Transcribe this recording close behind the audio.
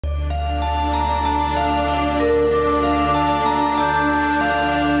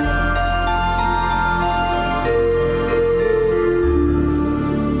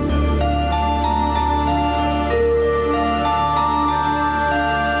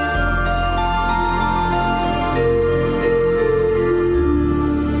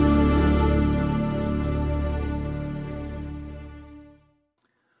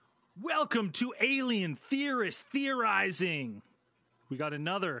Ancient Theorists Theorizing. We got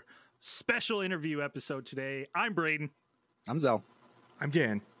another special interview episode today. I'm Braden. I'm Zell. I'm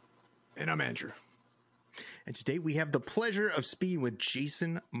Dan. And I'm Andrew. And today we have the pleasure of speaking with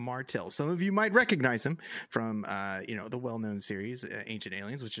Jason Martell. Some of you might recognize him from, the well-known series Ancient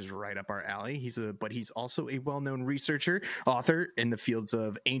Aliens, which is right up our alley. But he's also a well-known researcher, author in the fields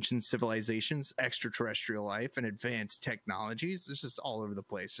of ancient civilizations, extraterrestrial life, and advanced technologies. It's just all over the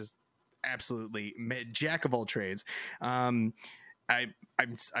place. Just absolutely jack of all trades. I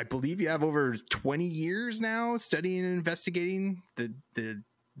believe you have over 20 years now studying and investigating the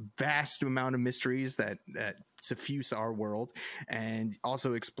vast amount of mysteries that suffuse our world, and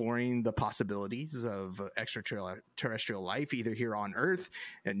also exploring the possibilities of extraterrestrial life, either here on Earth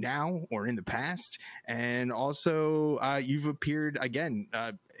and now or in the past. And also you've appeared again,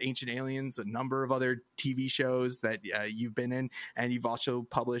 Ancient Aliens, a number of other TV shows that you've been in, and you've also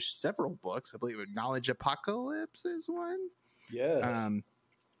published several books. I believe Knowledge Apocalypse is one. Yes.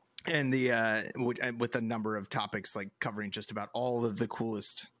 And with a number of topics, like covering just about all of the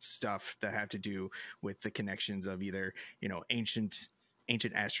coolest stuff that have to do with the connections of either, ancient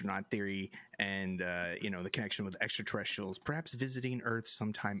astronaut theory and, the connection with extraterrestrials, perhaps visiting Earth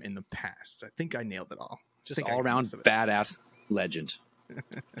sometime in the past. I think I nailed it all. Just all around badass legend.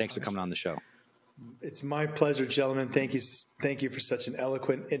 Thanks for coming on the show. It's my pleasure, gentlemen. Thank you for such an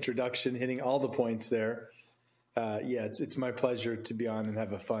eloquent introduction, hitting all the points there. It's my pleasure to be on and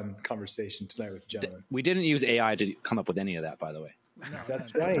have a fun conversation tonight with gentlemen. We didn't use AI to come up with any of that, by the way. No,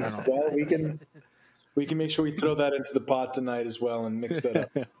 that's right. Well, we can make sure we throw that into the pot tonight as well and mix that up.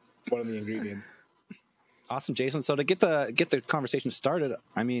 One of the ingredients. Awesome, Jason. So to get the conversation started,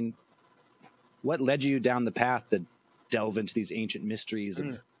 I mean, what led you down the path to delve into these ancient mysteries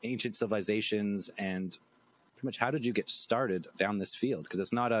of ancient civilizations, and pretty much how did you get started down this field? Because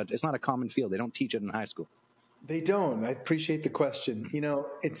it's not a common field. They don't teach it in high school. They don't. I appreciate the question.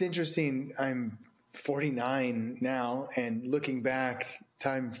 It's interesting. I'm 49 now, and looking back,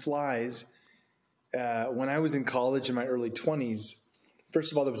 time flies. When I was in college in my early 20s,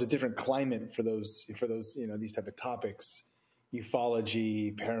 first of all, there was a different climate for those, these type of topics: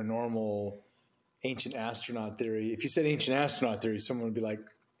 ufology, paranormal, ancient astronaut theory. If you said ancient astronaut theory, someone would be like,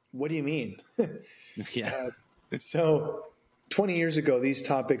 "What do you mean?" Yeah. So 20 years ago, these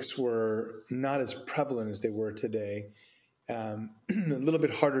topics were not as prevalent as they were today. A little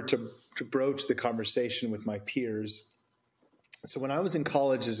bit harder to broach the conversation with my peers. So when I was in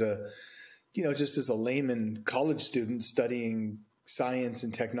college just as a layman college student studying science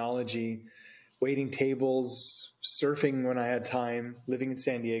and technology, waiting tables, surfing when I had time, living in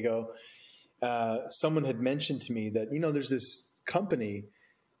San Diego, someone had mentioned to me that, there's this company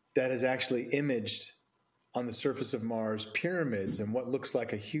that has actually imaged on the surface of Mars pyramids and what looks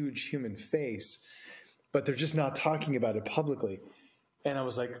like a huge human face, but they're just not talking about it publicly. And I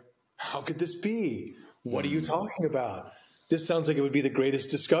was like, how could this be? What are you talking about? This sounds like it would be the greatest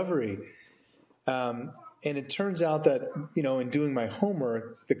discovery. And it turns out that, in doing my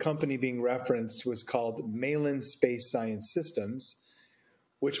homework, the company being referenced was called Malin Space Science Systems,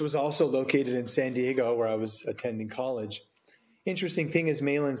 which was also located in San Diego, where I was attending college. Interesting thing is,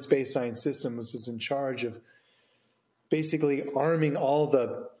 Malin Space Science Systems was in charge of basically arming all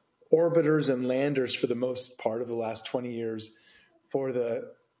the orbiters and landers for the most part of the last 20 years. For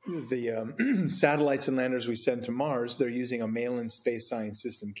the satellites and landers we send to Mars, they're using a Malin Space Science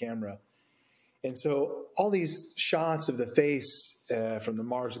System camera. And so all these shots of the face from the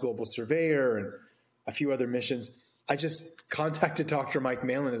Mars Global Surveyor and a few other missions, I just contacted Dr. Mike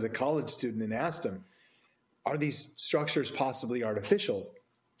Malin as a college student and asked him, are these structures possibly artificial?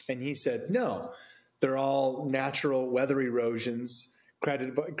 And he said, no, they're all natural weather erosions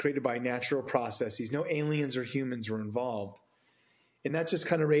created by natural processes. No aliens or humans were involved. And that just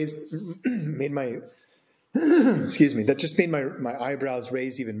kind of made my eyebrows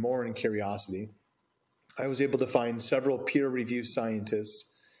raise even more in curiosity. I was able to find several peer-reviewed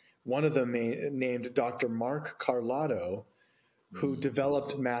scientists, one of them named Dr. Mark Carlotto, who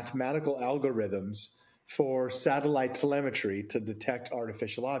developed mathematical algorithms for satellite telemetry to detect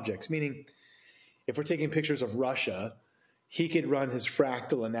artificial objects. Meaning, if we're taking pictures of Russia, he could run his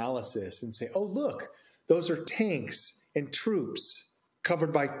fractal analysis and say, oh, look, those are tanks and troops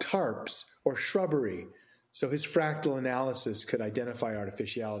covered by tarps or shrubbery. So his fractal analysis could identify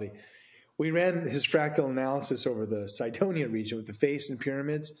artificiality. We ran his fractal analysis over the Cydonia region with the face and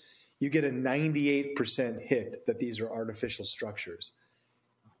pyramids. You get a 98% hit that these are artificial structures.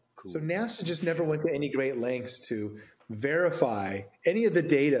 Cool. So NASA just never went to any great lengths to verify any of the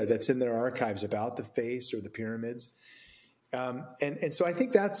data that's in their archives about the face or the pyramids. And so I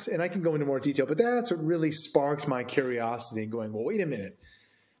think that's, and I can go into more detail, but that's what really sparked my curiosity and going, well, wait a minute.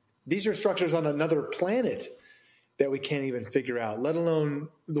 These are structures on another planet that we can't even figure out, let alone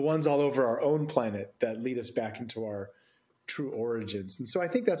the ones all over our own planet that lead us back into our true origins. And so I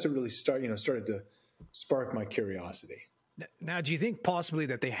think that's what really started to spark my curiosity. Now, do you think possibly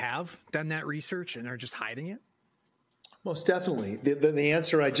that they have done that research and are just hiding it? Most definitely. The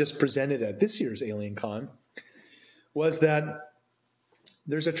answer I just presented at this year's Alien Con was that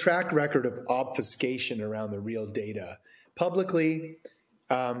there's a track record of obfuscation around the real data publicly,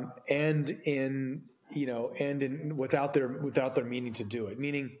 and in without their meaning to do it.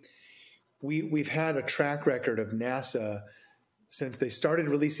 Meaning, we've had a track record of NASA since they started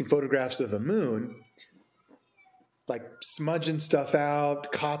releasing photographs of the moon, like smudging stuff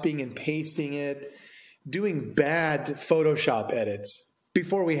out, copying and pasting it, doing bad Photoshop edits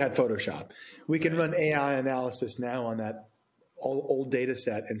before we had Photoshop. We can run AI analysis now on that old data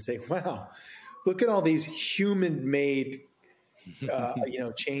set and say, wow, look at all these human-made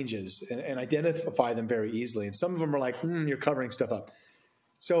changes and identify them very easily. And some of them are like, you're covering stuff up.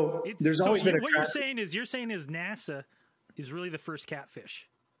 So there's always been a what you're saying is NASA is really the first catfish.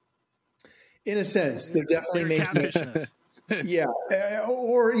 In a sense, they're definitely making it. Yeah.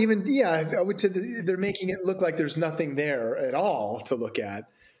 Or even, I would say they're making it look like there's nothing there at all to look at.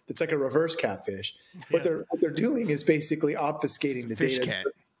 It's like a reverse catfish. What they're doing is basically obfuscating the fish data. Cat.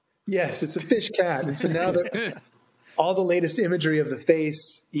 Yes, it's a fish cat. And so now that all the latest imagery of the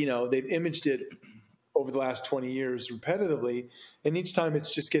face, they've imaged it over the last 20 years repetitively, and each time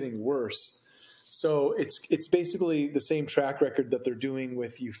it's just getting worse. So it's basically the same track record that they're doing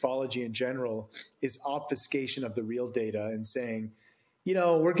with ufology in general, is obfuscation of the real data and saying,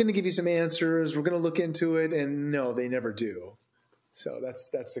 we're going to give you some answers, we're going to look into it, and no, they never do. So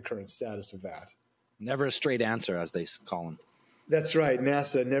that's the current status of that. Never a straight answer, as they call them. That's right,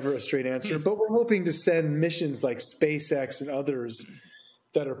 NASA, never a straight answer. But we're hoping to send missions like SpaceX and others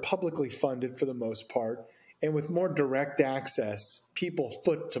that are publicly funded for the most part, and with more direct access, people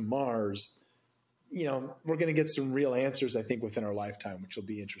foot to Mars. We're going to get some real answers, I think, within our lifetime, which will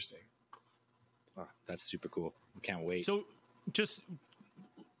be interesting. Oh, that's super cool. We can't wait. So just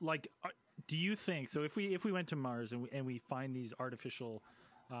like, do you think, so if we went to Mars and we find these artificial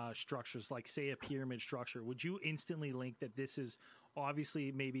structures, like say a pyramid structure, would you instantly link that this is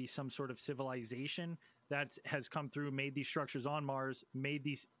obviously maybe some sort of civilization that has come through, made these structures on Mars, made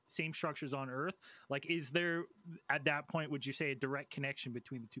these same structures on Earth? Like, is there, at that point, would you say a direct connection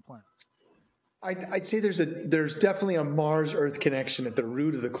between the two planets? I'd say there's definitely a Mars-Earth connection at the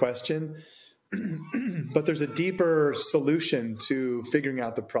root of the question, but there's a deeper solution to figuring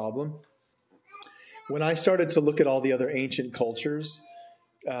out the problem. When I started to look at all the other ancient cultures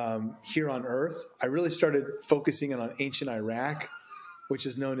here on Earth, I really started focusing on ancient Iraq, which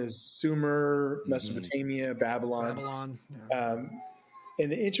is known as Sumer, Mesopotamia, Babylon.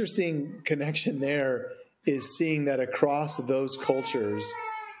 And the interesting connection there is seeing that across those cultures.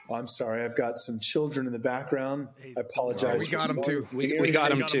 I'm sorry, I've got some children in the background. I apologize. We got them too. We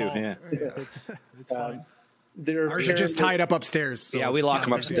got them too. Yeah. It's fine. Ours are just tied up upstairs. So we lock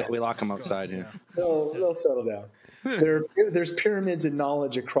them upstairs. We lock them outside. Yeah. They'll settle down. There's pyramids of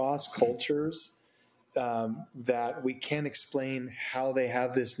knowledge across cultures that we can't explain how they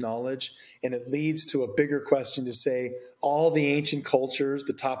have this knowledge, and it leads to a bigger question to say all the ancient cultures,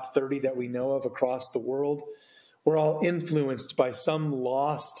 the top 30 that we know of across the world, were all influenced by some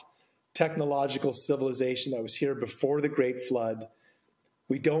lost technological civilization that was here before the Great Flood.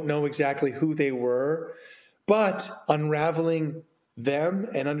 We don't know exactly who they were, but unraveling them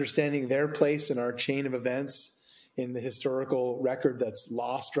and understanding their place in our chain of events in the historical record that's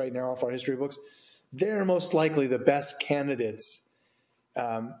lost right now off our history books, they're most likely the best candidates.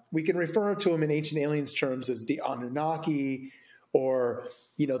 We can refer to them in Ancient Aliens terms as the Annunaki, or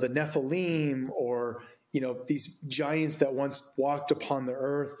the Nephilim, or these giants that once walked upon the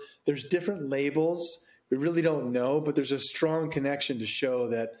earth. There's different labels. We really don't know, but there's a strong connection to show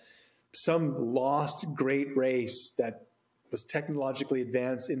that some lost great race that was technologically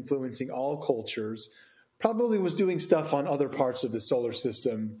advanced, influencing all cultures, probably was doing stuff on other parts of the solar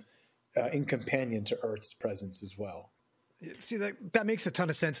system in companion to Earth's presence as well. See, that makes a ton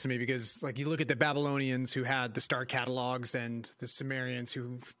of sense to me, because like you look at the Babylonians who had the star catalogs, and the Sumerians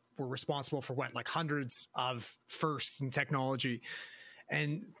who were responsible for hundreds of firsts in technology,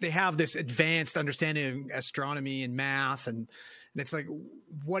 and they have this advanced understanding of astronomy and math, and it's like,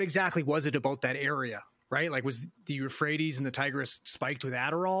 what exactly was it about that area, right? Like, was the Euphrates and the Tigris spiked with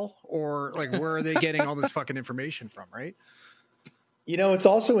Adderall, or like where are they getting all this fucking information from, right? It's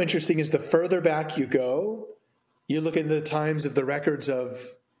also interesting is the further back you go, You look at the times of the records of,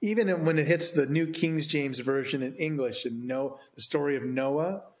 even when it hits the New King James Version in English, and the story of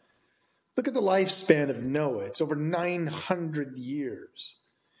Noah, look at the lifespan of Noah. It's over 900 years.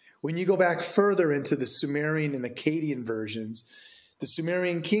 When you go back further into the Sumerian and Akkadian versions, the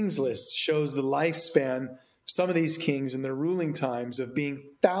Sumerian kings list shows the lifespan of some of these kings and their ruling times of being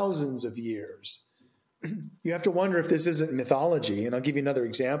thousands of years. You have to wonder if this isn't mythology. And I'll give you another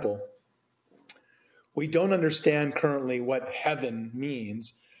example. We don't understand currently what heaven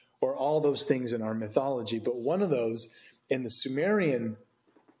means or all those things in our mythology. But one of those in the Sumerian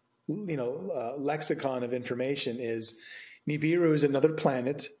lexicon of information is Nibiru is another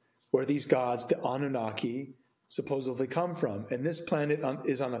planet where these gods, the Annunaki, supposedly come from. And this planet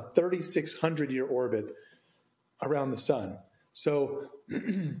is on a 3,600-year orbit around the sun. So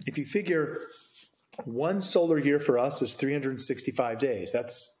if you figure one solar year for us is 365 days.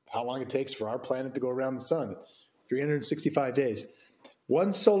 That's how long it takes for our planet to go around the sun, 365 days.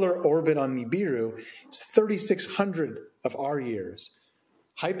 One solar orbit on Nibiru is 3,600 of our years.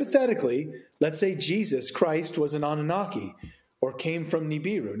 Hypothetically, let's say Jesus Christ was an Anunnaki or came from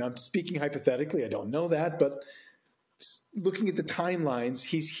Nibiru. Now, I'm speaking hypothetically. I don't know that, but looking at the timelines,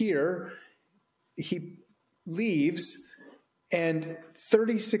 he's here, he leaves, and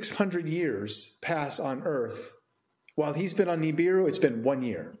 3,600 years pass on Earth. While he's been on Nibiru, it's been 1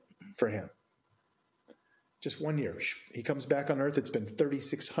 year for him. Just 1 year. He comes back on Earth, it's been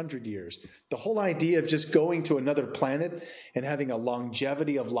 3,600 years. The whole idea of just going to another planet and having a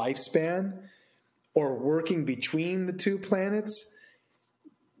longevity of lifespan or working between the two planets,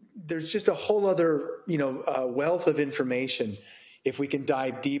 there's just a whole other, wealth of information if we can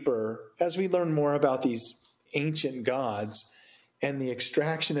dive deeper as we learn more about these ancient gods and the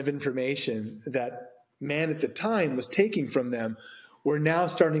extraction of information that man at the time was taking from them. We're now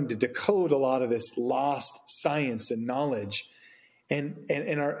starting to decode a lot of this lost science and knowledge, and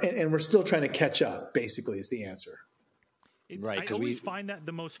we're still trying to catch up, basically, is the answer. Right. I always find that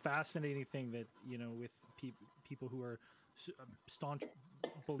the most fascinating thing that, with people who are staunch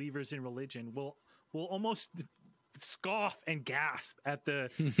believers in religion will almost scoff and gasp at the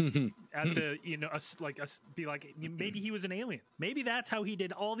be like, maybe he was an alien. Maybe that's how he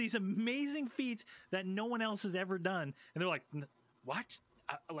did all these amazing feats that no one else has ever done. And they're like, what?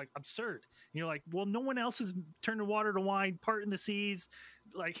 Like, absurd. And you're like, well, no one else is turning water to wine, parting the seas.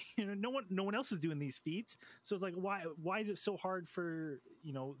 Like, no one else is doing these feats. So it's like, why is it so hard for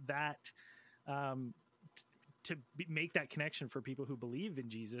that to make that connection for people who believe in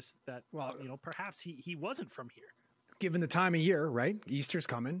Jesus that perhaps he wasn't from here. Given the time of year, right? Easter's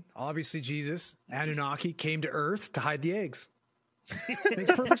coming. Obviously, Jesus, Anunnaki, came to Earth to hide the eggs.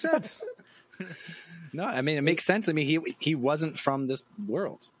 Makes perfect sense. No, I mean, it makes sense. I mean, he wasn't from this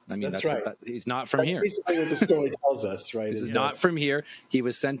world. I mean, that's right. He's not from here. That's basically what the story tells us, right? This is not from here. He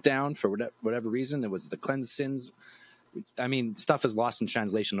was sent down for whatever reason. It was to cleanse sins. I mean, stuff is lost in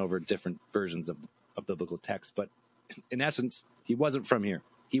translation over different versions of biblical text. But in essence, he wasn't from here.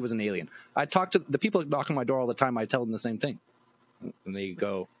 He was an alien. I talk to the people that knock on my door all the time. I tell them the same thing. And they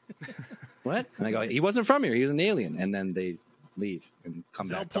go, what? And I go, he wasn't from here. He was an alien. And then they leave and come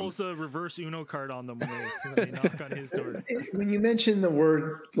back. Pulls the reverse Uno card on them when they knock on his door. When you mention the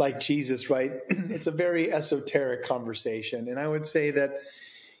word like Jesus, right, it's a very esoteric conversation. And I would say that,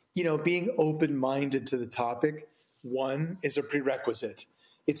 being open-minded to the topic, one, is a prerequisite.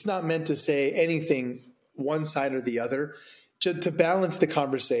 It's not meant to say anything one side or the other. To balance the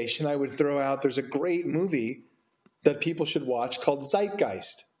conversation, I would throw out, there's a great movie that people should watch called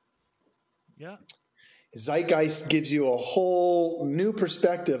Zeitgeist. Yeah. Zeitgeist gives you a whole new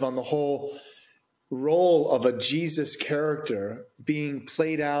perspective on the whole role of a Jesus character being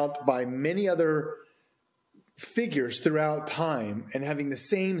played out by many other figures throughout time and having the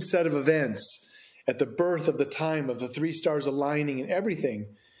same set of events at the birth of the time of the three stars aligning and everything,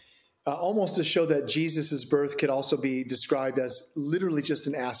 almost to show that Jesus's birth could also be described as literally just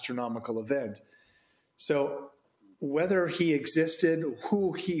an astronomical event. So whether he existed,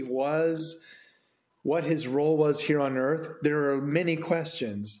 who he was, what his role was here on earth, there are many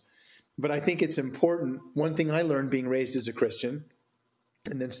questions. But I think it's important. One thing I learned being raised as a Christian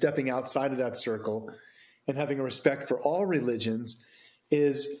and then stepping outside of that circle and having a respect for all religions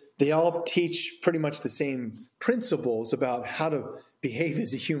is they all teach pretty much the same principles about how to behave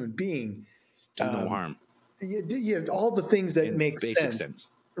as a human being. Do no harm. You have all the things that make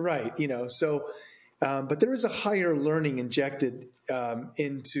sense. Right. So, but there is a higher learning injected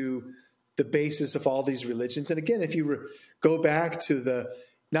into the basis of all these religions. And again, if you go back to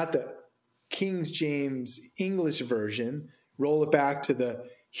not the King James English version, roll it back to the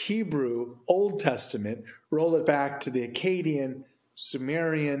Hebrew, Old Testament, roll it back to the Akkadian,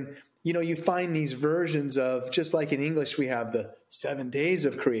 Sumerian. You find these versions of, just like in English, we have the 7 days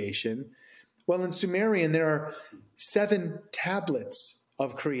of creation. Well, in Sumerian, there are 7 tablets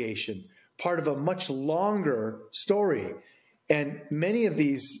of creation, part of a much longer story. And many of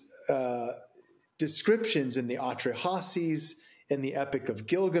these descriptions in the Atrahasis, in the Epic of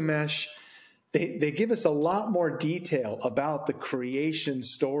Gilgamesh, they give us a lot more detail about the creation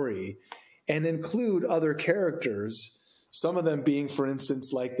story and include other characters, some of them being, for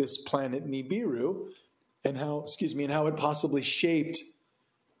instance, like this planet Nibiru, and how it possibly shaped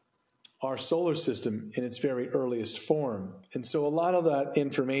our solar system in its very earliest form. And so a lot of that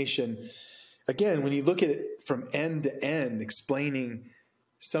information, again, when you look at it from end to end, explaining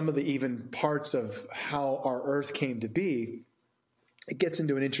some of the even parts of how our Earth came to be, it gets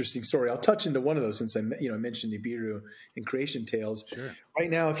into an interesting story. I'll touch into one of those since I mentioned Nibiru in Creation Tales. Sure.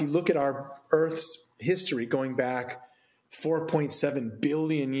 Right now, if you look at our Earth's history going back 4.7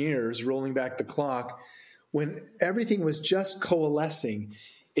 billion years, rolling back the clock, when everything was just coalescing,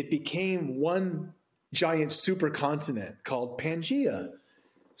 it became one giant supercontinent called Pangaea.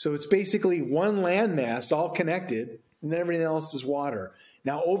 So it's basically one landmass all connected, and then everything else is water.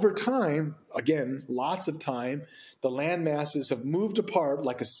 Now, over time, again, lots of time, the land masses have moved apart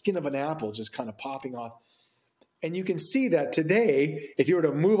like a skin of an apple, just kind of popping off. And you can see that today, if you were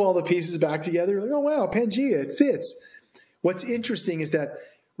to move all the pieces back together, you're like, oh, wow, Pangaea, it fits. What's interesting is that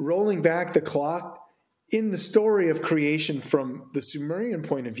rolling back the clock, in the story of creation from the Sumerian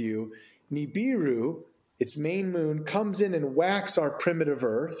point of view, Nibiru, its main moon, comes in and whacks our primitive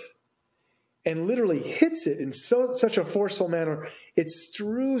Earth and literally hits it in such a forceful manner, it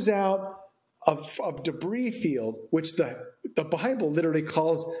strews out a debris field, which the Bible literally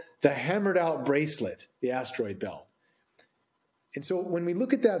calls the hammered out bracelet, the asteroid belt. And so when we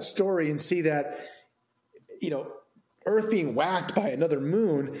look at that story and see that, Earth being whacked by another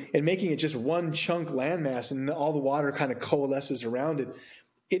moon and making it just one chunk landmass and all the water kind of coalesces around it,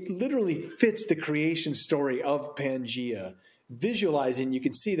 it literally fits the creation story of Pangaea. Visualizing, you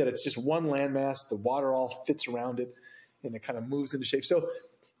can see that it's just one landmass, the water all fits around it, and it kind of moves into shape. So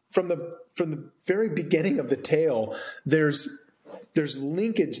from the very beginning of the tale, there's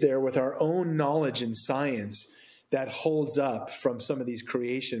linkage there with our own knowledge and science that holds up from some of these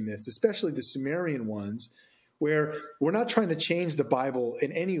creation myths, especially the Sumerian ones, where we're not trying to change the Bible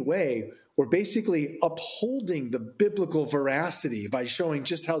in any way. We're basically upholding the biblical veracity by showing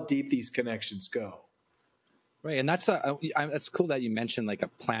just how deep these connections go. Right, and that's cool that you mentioned like a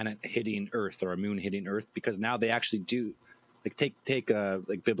planet hitting Earth or a moon hitting Earth, because now they actually do like take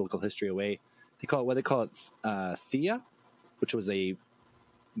like biblical history away. They call it Thea, which was a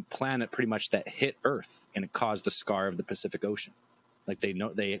planet pretty much that hit Earth and it caused the scar of the Pacific Ocean. Like they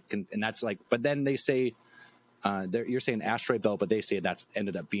know they can, and that's like. But then they say you're saying asteroid belt, but they say that's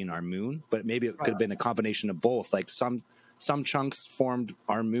ended up being our moon. But maybe it could have been a combination of both. Like some chunks formed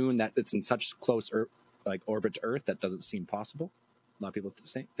our moon that it's in such close orbit to Earth that doesn't seem possible. A lot of people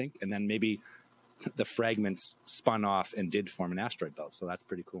think, and then maybe the fragments spun off and did form an asteroid belt. So that's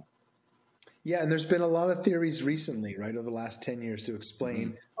pretty cool. Yeah, and there's been a lot of theories recently, right, over the last 10 years to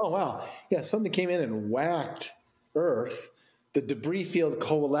explain, oh, wow, yeah, something came in and whacked Earth. The debris field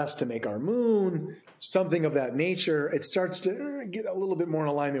coalesced to make our moon, something of that nature. It starts to get a little bit more in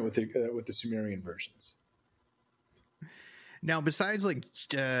alignment with the Sumerian versions. Now, besides like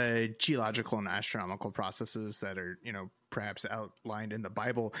geological and astronomical processes that are, perhaps outlined in the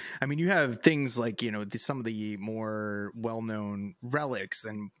Bible, I mean, you have things like, some of the more well-known relics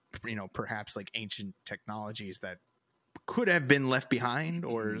and, perhaps like ancient technologies that could have been left behind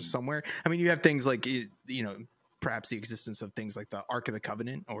or somewhere. I mean, you have things like, perhaps the existence of things like the Ark of the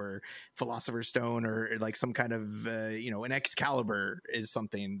Covenant or Philosopher's Stone or like some kind of, an Excalibur is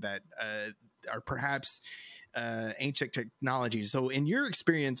something that are perhaps ancient technologies. So in your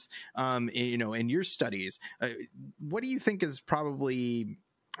experience, in your studies, what do you think is probably,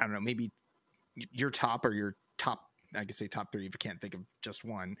 I don't know, maybe your top I could say top 3 if you can't think of just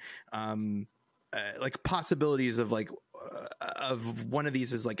one, like possibilities of like, of one of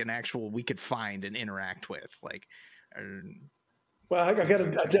these is like an actual, we could find and interact with, like, well, I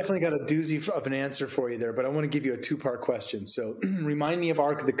definitely got a doozy of an answer for you there, but I want to give you a 2-part question. So remind me of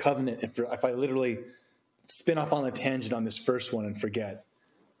Ark of the Covenant if I literally spin off on a tangent on this first one and forget.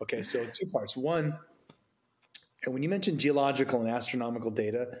 Okay, so 2 parts. One, and when you mentioned geological and astronomical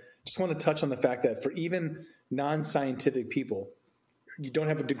data, just want to touch on the fact that for even non-scientific people, you don't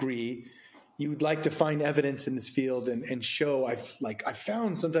have a degree, you would like to find evidence in this field and show I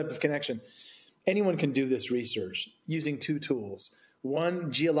found some type of connection. Anyone can do this research using 2 tools.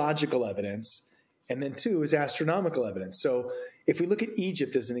 One, geological evidence, and then two is astronomical evidence. So if we look at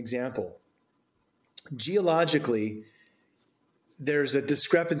Egypt as an example, geologically, there's a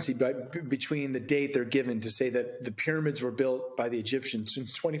discrepancy between the date they're given to say that the pyramids were built by the Egyptians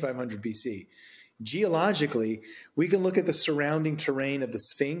since 2500 BC. Geologically, we can look at the surrounding terrain of the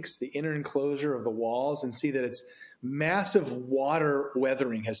Sphinx, the inner enclosure of the walls, and see that it's massive water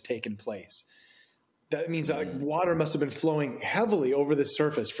weathering has taken place. That means that water must have been flowing heavily over the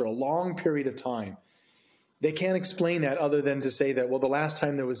surface for a long period of time. They can't explain that other than to say that, well, the last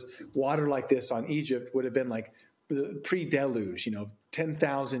time there was water like this on Egypt would have been like pre-deluge,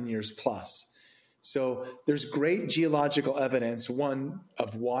 10,000 years plus. So there's great geological evidence, one,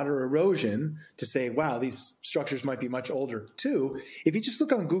 of water erosion to say, wow, these structures might be much older. Two, if you just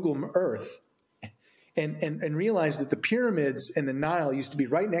look on Google Earth and realize that the pyramids and the Nile used to be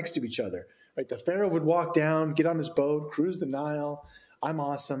right next to each other, right? The Pharaoh would walk down, get on his boat, cruise the Nile. I'm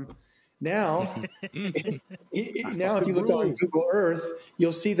awesome. Now, if you look on Google Earth,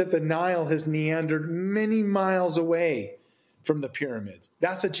 you'll see that the Nile has meandered many miles away from the pyramids.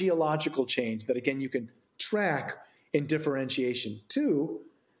 That's a geological change that, again, you can track in differentiation. Two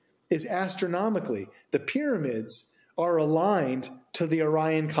is astronomically. The pyramids are aligned to the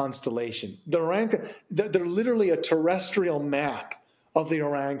Orion constellation. They're literally a terrestrial map of the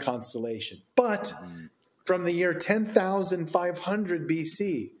Orion constellation. But from the year 10,500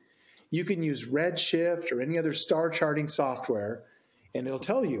 BC, you can use Redshift or any other star charting software, and it'll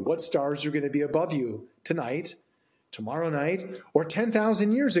tell you what stars are going to be above you tonight, tomorrow night, or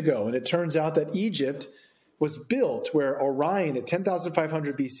 10,000 years ago. And it turns out that Egypt was built where Orion at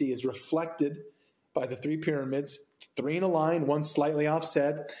 10,500 BC is reflected by the three pyramids, three in a line, one slightly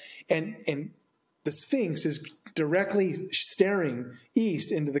offset, and the Sphinx is directly staring east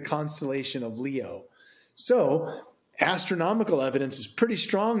into the constellation of Leo. So astronomical evidence is pretty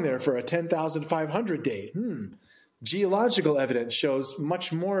strong there for a 10,500 date. Geological evidence shows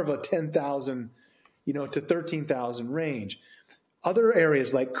much more of a 10,000, to 13,000 range. Other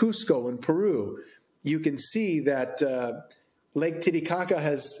areas like Cusco in Peru, you can see that Lake Titicaca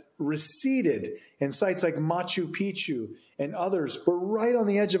has receded, and sites like Machu Picchu and others were right on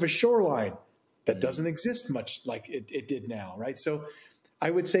the edge of a shoreline that doesn't exist much like it did now, right? So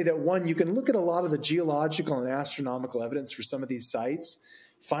I would say that, one, you can look at a lot of the geological and astronomical evidence for some of these sites,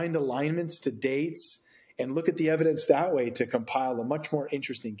 find alignments to dates, and look at the evidence that way to compile a much more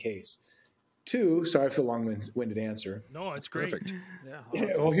interesting case. Two, sorry for the long-winded answer. No, it's great. Perfect. Yeah,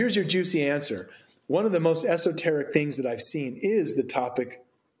 awesome. Well, here's your juicy answer. One of the most esoteric things that I've seen is the topic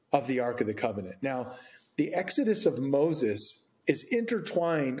of the Ark of the Covenant. Now, the Exodus of Moses is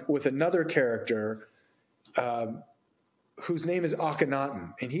intertwined with another character whose name is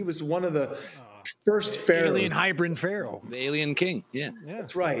Akhenaten, and he was one of the first pharaohs. Alien hybrid pharaoh. The alien king. Yeah.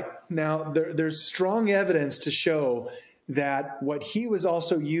 That's right. Now, there's strong evidence to show that what he was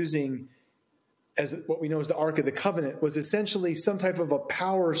also using as what we know as the Ark of the Covenant was essentially some type of a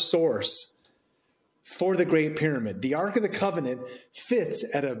power source for the Great Pyramid. The Ark of the Covenant fits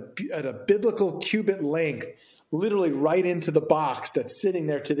at a biblical cubit length, literally right into the box that's sitting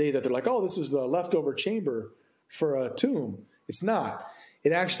there today that they're like, oh, this is the leftover chamber for a tomb. It's not.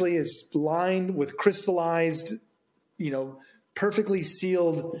 It actually is lined with crystallized, perfectly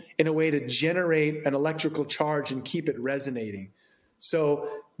sealed in a way to generate an electrical charge and keep it resonating. So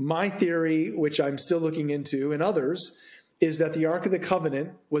my theory, which I'm still looking into, and others, is that the Ark of the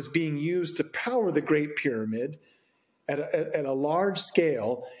Covenant was being used to power the Great Pyramid at a large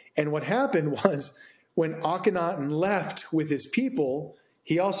scale. And what happened was when Akhenaten left with his people,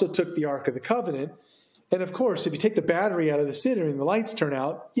 he also took the Ark of the Covenant. And of course, if you take the battery out of the city and the lights turn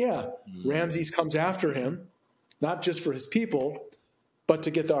out, Ramses comes after him, not just for his people, but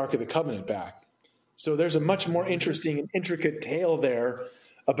to get the Ark of the Covenant back. So there's a much more interesting and intricate tale there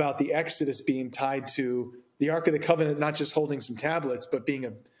about the Exodus being tied to the Ark of the Covenant, not just holding some tablets, but being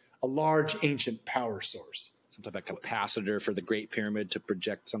a large ancient power source. Some type of capacitor for the Great Pyramid to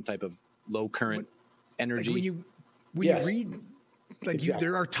project some type of low current energy. Like when you read, exactly.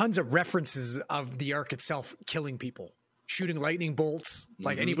 There are tons of references of the Ark itself killing people, shooting lightning bolts.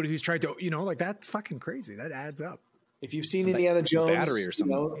 Like anybody who's tried to, that's fucking crazy. That adds up. If you've seen Indiana Jones, battery or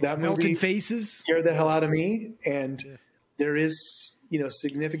something. That Melting movie faces scared the hell out of me. And there is,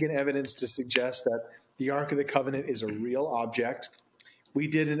 significant evidence to suggest that the Ark of the Covenant is a real object. I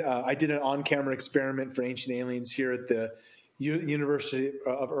did an on-camera experiment for Ancient Aliens here at the University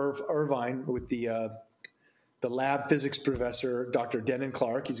of Irvine with the lab physics professor, Dr. Denon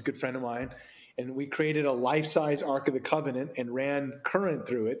Clark. He's a good friend of mine. And we created a life-size Ark of the Covenant and ran current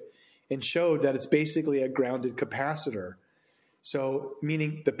through it and showed that it's basically a grounded capacitor. So,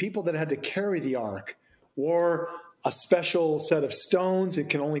 meaning the people that had to carry the ark wore a special set of stones. It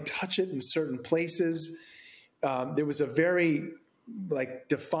can only touch it in certain places. There was a very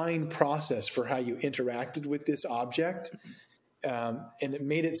defined process for how you interacted with this object. And it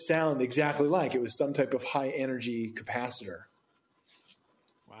made it sound exactly like it was some type of high energy capacitor.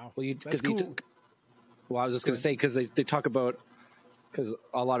 Wow. Well, that's cool. I was just going to say, because they talk about, because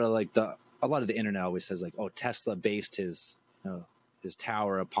a lot of the internet always says like, oh, Tesla based his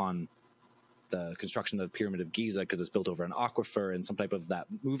tower upon the construction of the Pyramid of Giza because it's built over an aquifer, and some type of that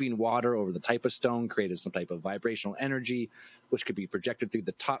moving water over the type of stone created some type of vibrational energy, which could be projected through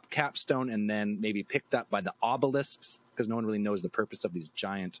the top capstone and then maybe picked up by the obelisks, because no one really knows the purpose of these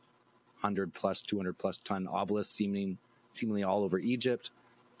giant 100 plus, 200 plus ton obelisks seemingly all over Egypt.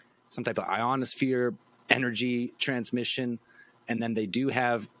 Some type of ionosphere energy transmission. And then they do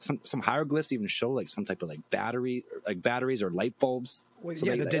have some hieroglyphs even show like some type of batteries or light bulbs. Well, So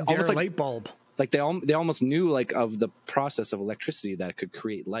yeah, the Dendera light bulb. Like they almost knew like of the process of electricity that could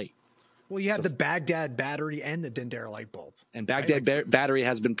create light. Well, you have the Baghdad battery and the Dendera light bulb. And Baghdad battery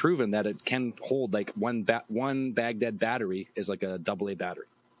has been proven that it can hold like one Baghdad battery is like a AA battery.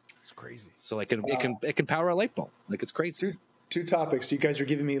 It's crazy. So like it can power a light bulb. Like it's crazy. Two topics. You guys are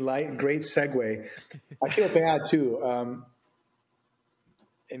giving me great segue. I feel bad too.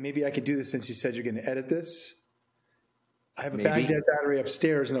 And maybe I could do this since you said you're going to edit this. I have a Baghdad battery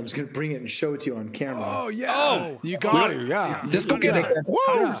upstairs, and I was going to bring it and show it to you on camera. Oh, yeah. Oh, you got it. Yeah. Just go get it.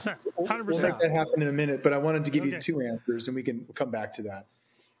 100%. We'll make that happen in a minute, but I wanted to give you two answers, and we can come back to that.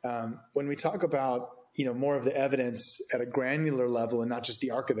 When we talk about, more of the evidence at a granular level and not just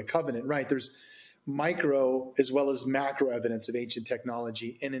the Ark of the Covenant, right? There's micro as well as macro evidence of ancient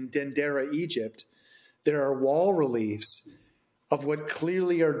technology. And in Dendera, Egypt, there are wall reliefs of what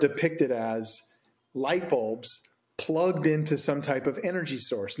clearly are depicted as light bulbs plugged into some type of energy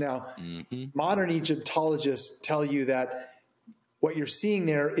source. Now, modern Egyptologists tell you that what you're seeing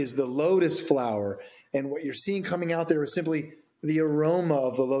there is the lotus flower, and what you're seeing coming out there is simply the aroma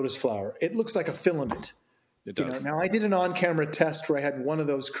of the lotus flower. It looks like a filament. It does. Now, I did an on-camera test where I had one of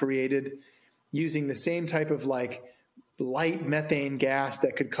those created using the same type of light methane gas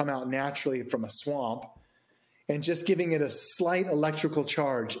that could come out naturally from a swamp, and just giving it a slight electrical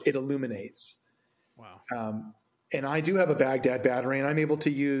charge, it illuminates. Wow. And I do have a Baghdad battery, and I'm able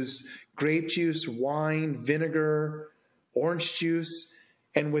to use grape juice, wine, vinegar, orange juice.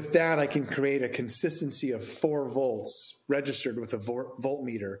 And with that, I can create a consistency of 4 volts registered with a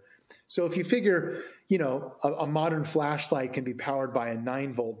voltmeter. So if you figure, a modern flashlight can be powered by a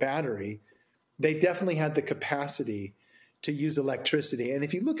 9-volt battery, they definitely had the capacity to use electricity. And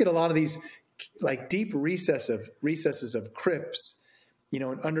if you look at a lot of these deep recesses of crypts, in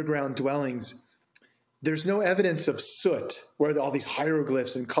underground dwellings, there's no evidence of soot where all these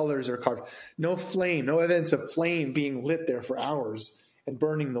hieroglyphs and colors are carved. No flame, no evidence of flame being lit there for hours and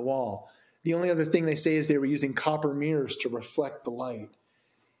burning the wall. The only other thing they say is they were using copper mirrors to reflect the light.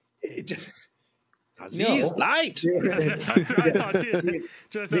 It just... Aziz, light! The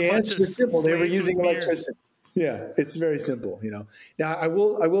answer is simple. They were using electricity. Yeah, it's very simple, Now, I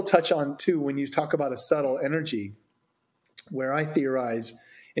will touch on, too, when you talk about a subtle energy, where I theorize,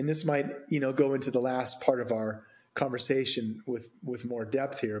 and this might, go into the last part of our conversation with more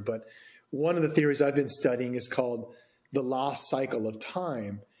depth here, but one of the theories I've been studying is called the lost cycle of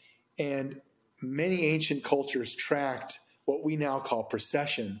time. And many ancient cultures tracked what we now call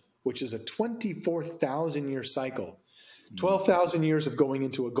precession, which is a 24,000-year cycle. 12,000 years of going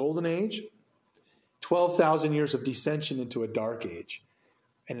into a golden age, 12,000 years of descension into a dark age,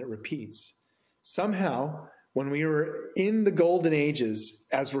 and it repeats. Somehow, when we were in the golden ages,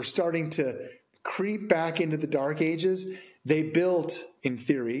 as we're starting to creep back into the dark ages, they built, in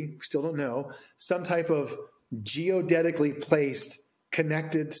theory, we still don't know, some type of geodetically placed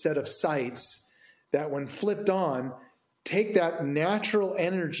connected set of sites that when flipped on, take that natural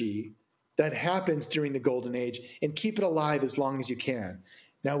energy that happens during the golden age and keep it alive as long as you can.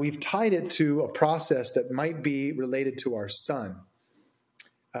 Now, we've tied it to a process that might be related to our sun.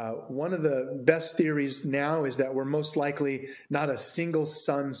 One of the best theories now is that we're most likely not a single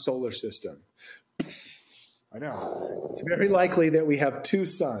sun solar system. I know. It's very likely that we have 2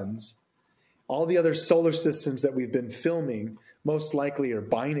 suns. All the other solar systems that we've been filming most likely are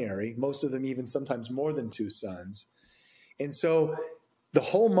binary, most of them even sometimes more than 2 suns. And so the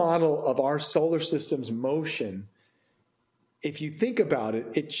whole model of our solar system's motion, if you think about it,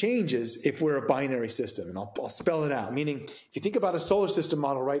 it changes if we're a binary system. And I'll spell it out. Meaning, if you think about a solar system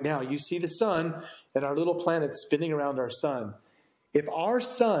model right now, you see the sun and our little planet spinning around our sun. If our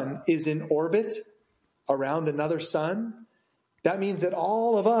sun is in orbit around another sun, That means that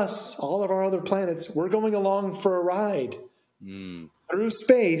all of us, all of our other planets, we're going along for a ride through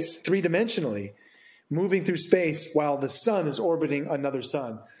space, three-dimensionally, moving through space while the sun is orbiting another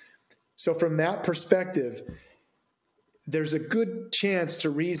sun. So from that perspective, there's a good chance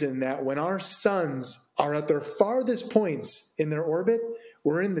to reason that when our suns are at their farthest points in their orbit,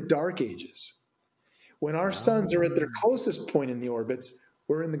 we're in the dark ages. When our suns are at their closest point in the orbits,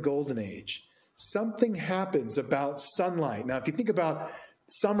 we're in the golden age. Something happens about sunlight. Now, if you think about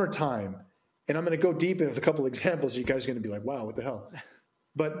summertime, and I'm going to go deep into a couple examples, you guys are going to be like, wow, what the hell?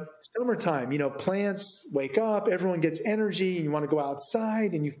 But summertime, plants wake up, everyone gets energy, and you want to go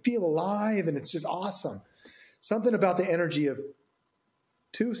outside, and you feel alive, and it's just awesome. Something about the energy of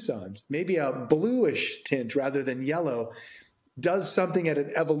two suns, maybe a bluish tint rather than yellow, does something at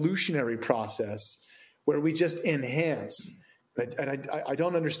an evolutionary process where we just enhance. And I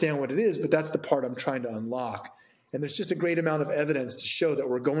don't understand what it is, but that's the part I'm trying to unlock. And there's just a great amount of evidence to show that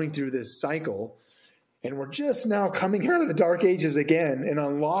we're going through this cycle, and we're just now coming out of the dark ages again and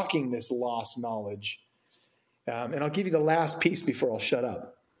unlocking this lost knowledge. And I'll give you the last piece before I'll shut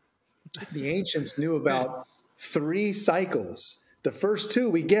up. The ancients knew about 3 cycles. The first 2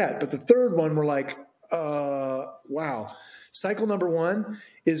 we get, but the third one we're like, wow. Cycle number 1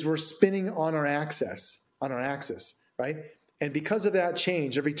 is we're spinning on our axis, right? And because of that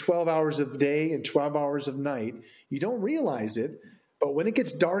change, every 12 hours of day and 12 hours of night, you don't realize it, but when it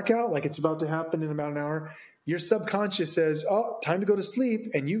gets dark out, like it's about to happen in about an hour, your subconscious says, oh, time to go to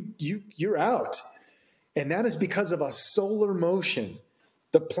sleep, and you're out. And that is because of a solar motion.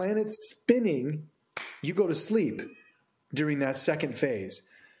 The planet's spinning, you go to sleep during that second phase.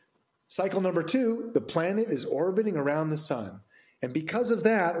 Cycle number 2, the planet is orbiting around the sun. And because of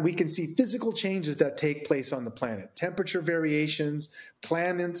that, we can see physical changes that take place on the planet. Temperature variations,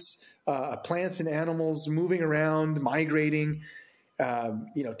 plants and animals moving around, migrating,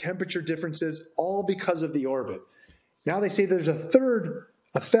 temperature differences, all because of the orbit. Now they say there's a third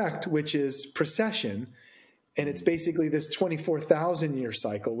effect, which is precession. And it's basically this 24,000-year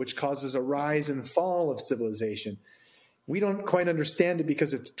cycle, which causes a rise and fall of civilization. We don't quite understand it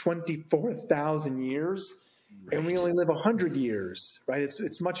because it's 24,000 years. Right. And we only live 100 years, right?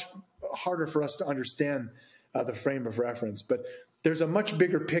 It's much harder for us to understand the frame of reference. But there's a much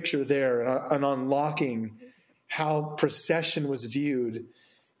bigger picture there and unlocking how precession was viewed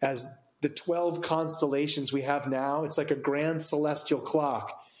as the 12 constellations we have now. It's like a grand celestial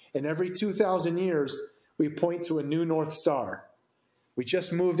clock. And every 2,000 years, we point to a new North Star. We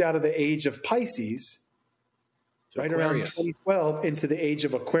just moved out of the age of Pisces, right around 2012, into the age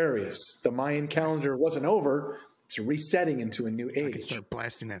of Aquarius. The Mayan calendar wasn't over. It's resetting into a new age. I can start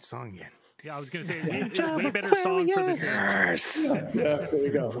blasting that song again. Yeah, I was going to say, way better song for this. Yes. Yeah, there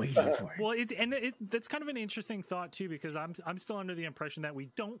you go. Waiting for it. Well, that's kind of an interesting thought, too, because I'm still under the impression that we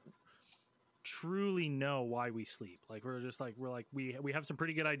don't truly know why we sleep. Like, we have some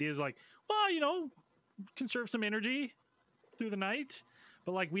pretty good ideas, like, well, conserve some energy through the night.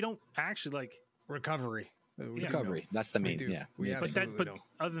 But, like, we don't actually, like... Recovery. That's the main. But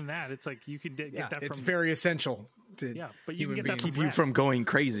other than that, it's like you can get that from. It's very essential. But you can get that keep from you from going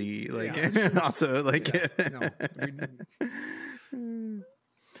crazy. Also,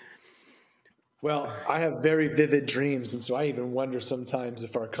 Well, I have very vivid dreams, and so I even wonder sometimes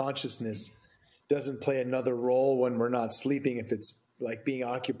if our consciousness doesn't play another role when we're not sleeping, if it's like being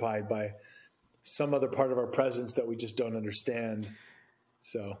occupied by some other part of our presence that we just don't understand.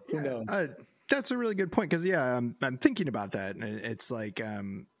 So who knows? That's a really good point, because I'm thinking about that, and it's like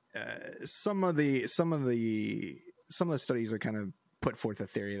some of the studies are kind of put forth a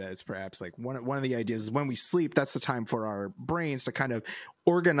theory that it's perhaps like one of the ideas is when we sleep, that's the time for our brains to kind of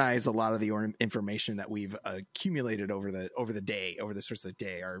organize a lot of the information that we've accumulated over the day, over the course of the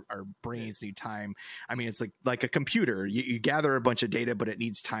day. Our brains need time. I mean, it's like a computer. You gather a bunch of data, but it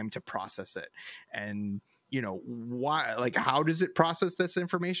needs time to process it. And why, like, how does it process this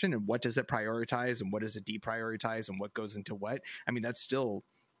information, and what does it prioritize, and what does it deprioritize, and what goes into what? I mean, that's still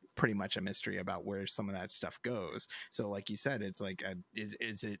pretty much a mystery about where some of that stuff goes. So like you said, it's like,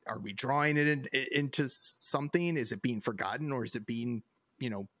 is it, are we drawing it into something? Is it being forgotten, or is it being,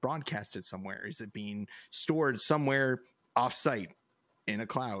 broadcasted somewhere? Is it being stored somewhere off-site in a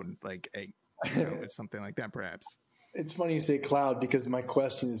cloud? Like, it's something like that, perhaps. It's funny you say cloud, because my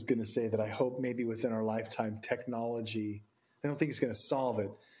question is going to say that I hope maybe within our lifetime technology, I don't think it's going to solve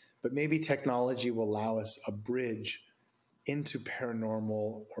it, but maybe technology will allow us a bridge into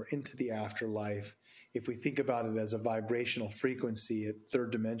paranormal or into the afterlife. If we think about it as a vibrational frequency, a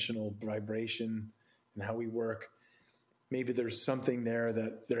third dimensional vibration and how we work, maybe there's something there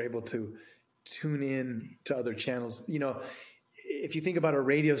that they're able to tune in to other channels. if you think about a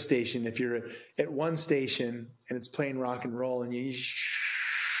radio station, if you're at one station and it's playing rock and roll and you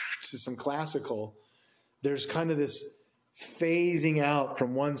to some classical, there's kind of this phasing out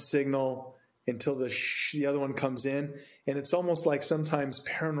from one signal until the other one comes in. And it's almost like sometimes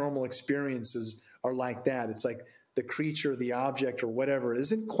paranormal experiences are like that. It's like the creature, the object, or whatever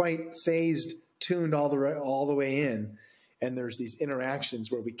isn't quite phased, tuned all the way in. And there's these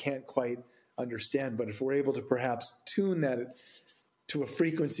interactions where we can't quite understand. But if we're able to perhaps tune that to a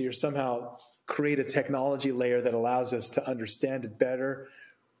frequency or somehow create a technology layer that allows us to understand it better,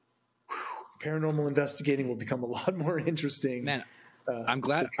 paranormal investigating will become a lot more interesting. Man, I'm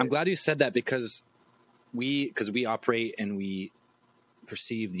glad you said that, because we operate and we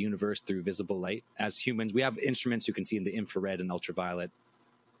perceive the universe through visible light. As humans, we have instruments you can see in the infrared and ultraviolet,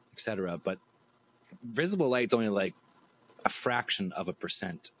 etc. But visible light's only like a fraction of a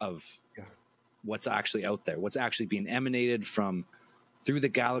percent of what's actually out there, what's actually being emanated from through the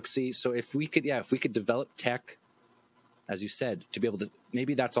galaxy. So if we could develop tech, as you said, to be able to,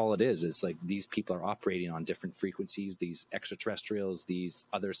 maybe that's all it is like these people are operating on different frequencies, these extraterrestrials, these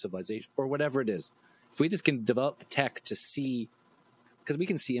other civilizations, or whatever it is. If we just can develop the tech to see, because we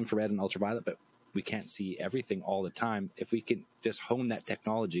can see infrared and ultraviolet, but we can't see everything all the time. If we can just hone that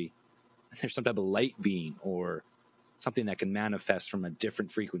technology, there's some type of light being or something that can manifest from a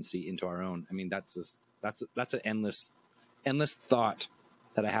different frequency into our own. I mean, that's an endless thought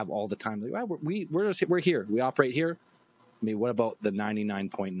that I have all the time. Like, well, we're here. We operate here. I mean, what about the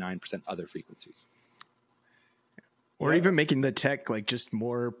 99.9% other frequencies? Or even making the tech like just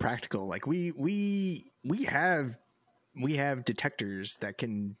more practical. Like we have detectors that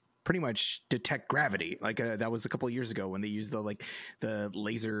can pretty much detect gravity. Like that was a couple of years ago when they used the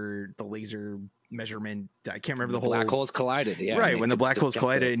laser measurement. I can't remember the whole black holes collided. Yeah, right. When the black holes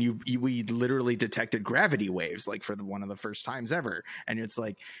collided, and we literally detected gravity waves, like for one of the first times ever. And it's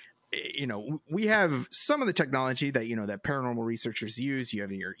like, you know, we have some of the technology that, you know, that paranormal researchers use. You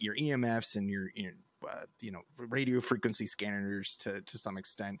have your EMFs and your radio frequency scanners to some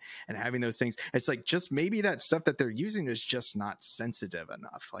extent, and having those things, it's like just maybe that stuff that they're using is just not sensitive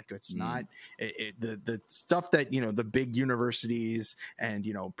enough. Like it's not the stuff that, you know, the big universities and,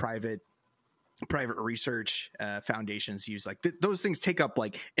 you know, private research foundations use. Like those things take up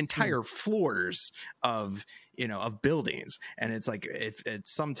like entire floors of buildings, and it's like if at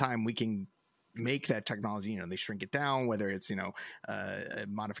some time we can make that technology, you know, they shrink it down, whether it's, you know, a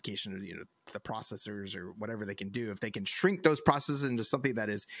modification of, you know, the processors or whatever they can do. If they can shrink those processes into something that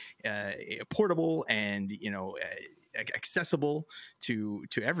is portable and, you know, accessible to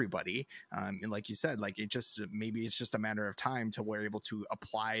everybody, and like you said, like maybe it's just a matter of time till we're able to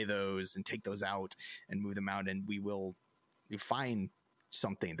apply those and take those out and move them out, and we find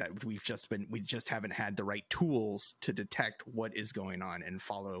something that we just haven't had the right tools to detect what is going on and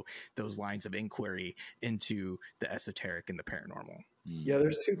follow those lines of inquiry into the esoteric and the paranormal. Yeah,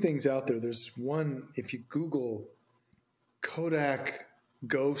 there's two things out there. There's one, if you Google Kodak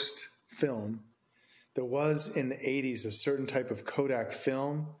ghost film, there was in the 80s a certain type of Kodak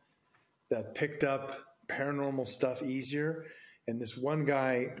film that picked up paranormal stuff easier. And this one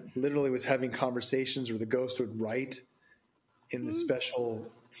guy literally was having conversations where the ghost would write in the special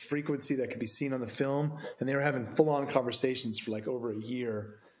frequency that could be seen on the film. And they were having full-on conversations for like over a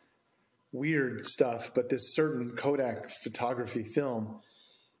year. Weird stuff. But this certain Kodak photography film,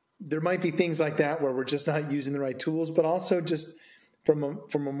 there might be things like that where we're just not using the right tools, but also just from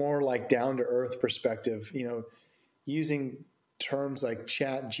a more like down-to-earth perspective, you know, using terms like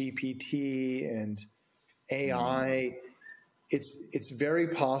Chat GPT and AI, it's very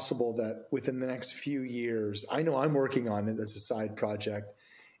possible that within the next few years, I know I'm working on it as a side project,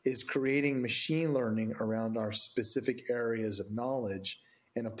 is creating machine learning around our specific areas of knowledge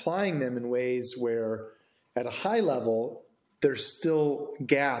and applying them in ways where at a high level, there's still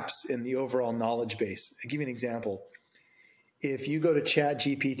gaps in the overall knowledge base. I'll give you an example. If you go to Chat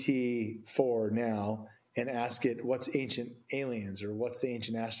GPT 4 now and ask it what's ancient aliens or what's the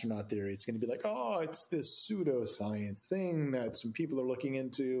ancient astronaut theory, it's going to be like, oh, it's this pseudoscience thing that some people are looking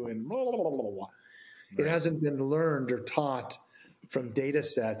into and blah, blah, blah, blah, blah. Right. It hasn't been learned or taught from data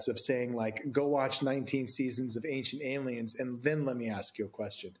sets of saying like, go watch 19 seasons of Ancient Aliens and then let me ask you a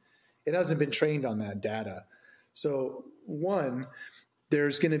question. It hasn't been trained on that data. So one,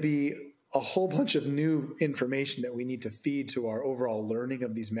 there's going to be a whole bunch of new information that we need to feed to our overall learning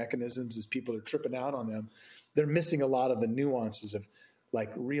of these mechanisms as people are tripping out on them. They're missing a lot of the nuances of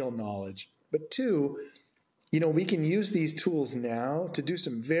like real knowledge. But two, you know, we can use these tools now to do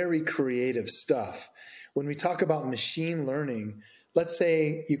some very creative stuff. When we talk about machine learning, let's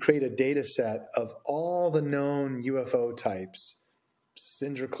say you create a data set of all the known UFO types,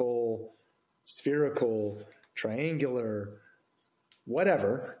 cylindrical, spherical, triangular,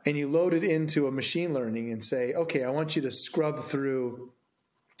 whatever, and you load it into a machine learning and say, okay, I want you to scrub through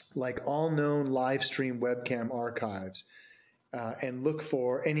like all known live stream webcam archives and look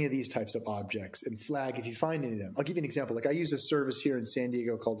for any of these types of objects and flag if you find any of them. I'll give you an example. Like I use a service here in San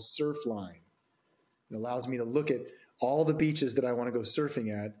Diego called Surfline. It allows me to look at all the beaches that I want to go surfing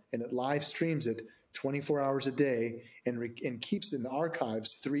at, and it live streams it 24 hours a day and keeps it in the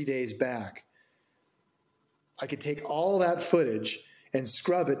archives 3 days back. I could take all that footage and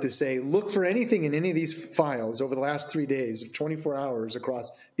scrub it to say, look for anything in any of these files over the last 3 days of 24 hours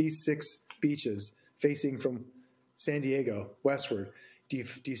across these 6 beaches facing from San Diego westward. Do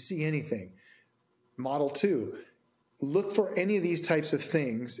you see anything? Model 2, look for any of these types of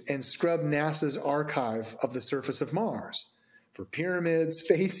things and scrub NASA's archive of the surface of Mars for pyramids,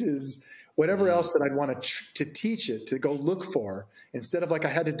 faces, whatever else that I'd want to teach it to go look for, instead of like I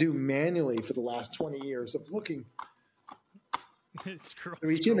had to do manually for the last 20 years of looking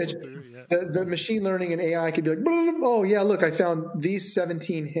through each image. The machine learning and AI could be like, oh yeah, look, I found these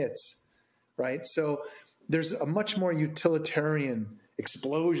 17 hits, right? So there's a much more utilitarian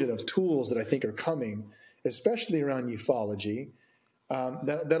explosion of tools that I think are coming, especially around ufology,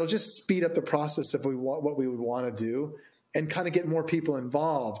 that'll just speed up the process of what we would want to do and kind of get more people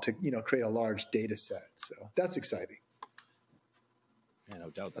involved to, create a large data set. So that's exciting. Yeah, no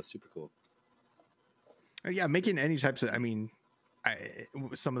doubt. That's super cool. Yeah, making any types of,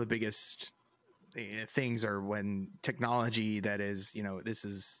 some of the biggest things are when technology that is,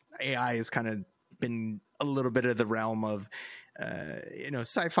 AI has kind of been a little bit of the realm of,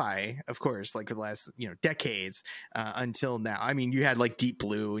 sci-fi, of course, like for the last, decades until now. I mean, you had like Deep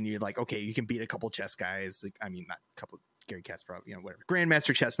Blue and you're like, okay, you can beat a couple chess guys. Like, not a couple, Gary Kasparov, whatever,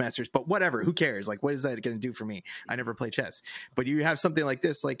 grandmaster chess masters, but whatever, who cares? Like, what is that going to do for me? I never play chess. But you have something like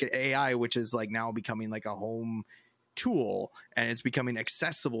this, like AI, which is like now becoming like a home tool, and it's becoming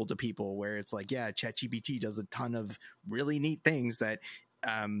accessible to people, where it's like, yeah, ChatGPT does a ton of really neat things that,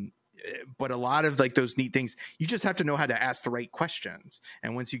 but a lot of like those neat things, you just have to know how to ask the right questions.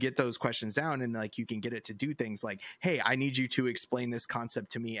 And once you get those questions down and like you can get it to do things like, hey, I need you to explain this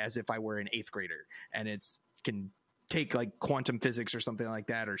concept to me as if I were an 8th grader, and it's can take like quantum physics or something like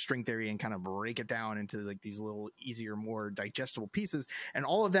that, or string theory, and kind of break it down into like these little easier, more digestible pieces. And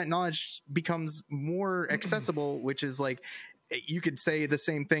all of that knowledge becomes more accessible, which is like, you could say the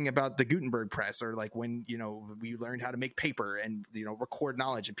same thing about the Gutenberg press, or like when, we learned how to make paper and, record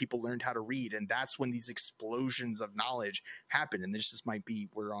knowledge, and people learned how to read. And that's when these explosions of knowledge happen. And this just might be,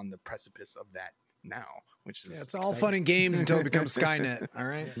 we're on the precipice of that now, which is it's all fun and games until it becomes Skynet. All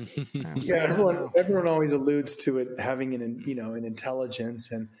right. Yeah. Everyone always alludes to it having an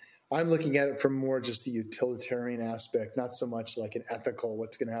intelligence, and I'm looking at it from more just the utilitarian aspect, not so much like an ethical,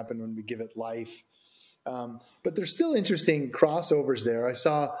 what's going to happen when we give it life. But there's still interesting crossovers there. I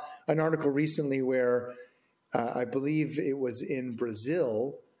saw an article recently where I believe it was in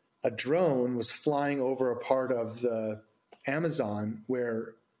Brazil, a drone was flying over a part of the Amazon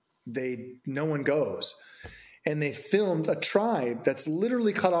where no one goes. And they filmed a tribe that's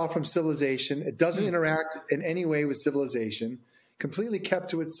literally cut off from civilization. It doesn't interact in any way with civilization, completely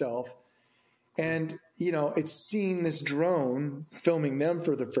kept to itself. And, it's seeing this drone filming them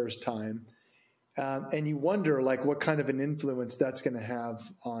for the first time. And you wonder, like, what kind of an influence that's going to have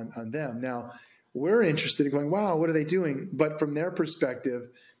on them. Now, we're interested in going, wow, what are they doing? But from their perspective,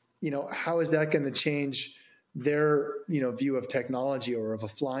 how is that going to change their, view of technology or of a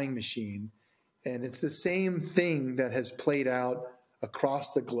flying machine? And it's the same thing that has played out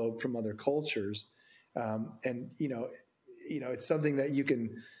across the globe from other cultures. And, it's something that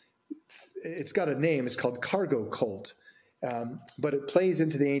it's got a name. It's called cargo cult. But it plays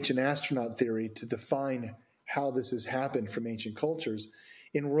into the ancient astronaut theory to define how this has happened from ancient cultures.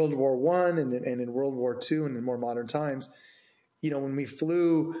 In World War I and in World War II and in more modern times, when we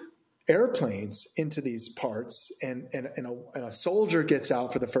flew airplanes into these parts and a soldier gets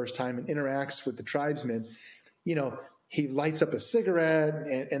out for the first time and interacts with the tribesmen, he lights up a cigarette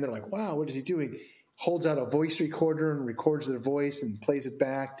and they're like, wow, what is he doing? Holds out a voice recorder and records their voice and plays it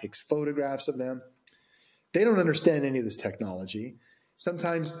back, takes photographs of them. They don't understand any of this technology.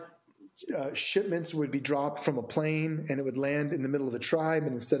 Sometimes shipments would be dropped from a plane and it would land in the middle of the tribe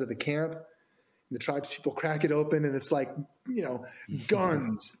and instead of the camp. And the tribes people crack it open and it's like,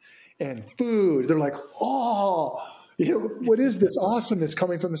 guns and food. They're like, oh, what is this awesomeness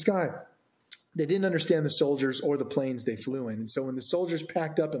coming from the sky? They didn't understand the soldiers or the planes they flew in. And so when the soldiers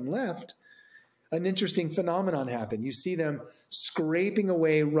packed up and left, an interesting phenomenon happen. You see them scraping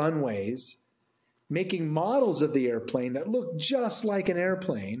away runways, making models of the airplane that look just like an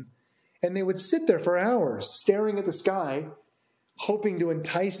airplane, and they would sit there for hours staring at the sky, hoping to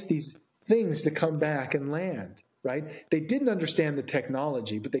entice these things to come back and land, right? They didn't understand the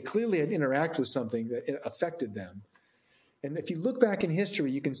technology, but they clearly had interacted with something that affected them. And if you look back in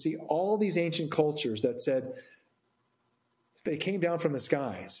history, you can see all these ancient cultures that said they came down from the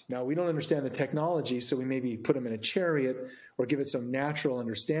skies. Now, we don't understand the technology, so we maybe put them in a chariot or give it some natural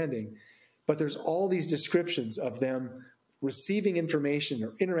understanding. But there's all these descriptions of them receiving information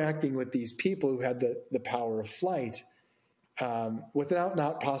or interacting with these people who had the power of flight without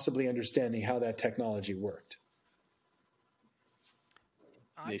not possibly understanding how that technology worked.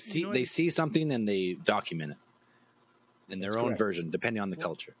 They see something and they document it in their own version, depending on the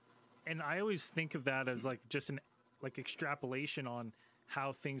culture. And I always think of that as like just an extrapolation on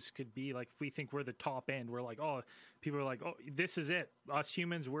how things could be. Like if we think we're the top end, we're like, oh, people are like, oh, this is it. Us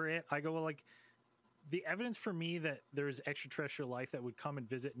humans, we're it. I go, well, like the evidence for me that there's extraterrestrial life that would come and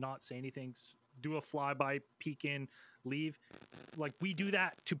visit, not say anything, do a flyby, peek in, leave. Like we do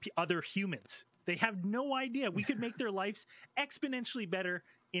that to other humans. They have no idea. We could make their lives exponentially better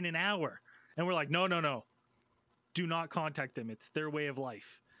in an hour. And we're like, no. Do not contact them. It's their way of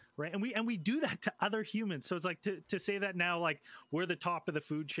life. Right. And we do that to other humans. So it's like to say that now, like we're the top of the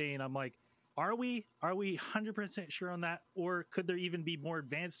food chain. I'm like, are we 100% sure on that? Or could there even be more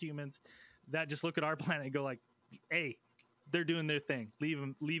advanced humans that just look at our planet and go like, hey, they're doing their thing. Leave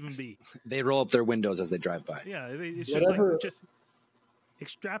them be. They roll up their windows as they drive by. Yeah. It's just like, just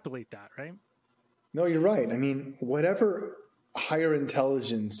extrapolate that. Right. No, you're right. I mean, whatever higher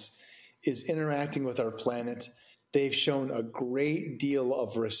intelligence is interacting with our planet, they've shown a great deal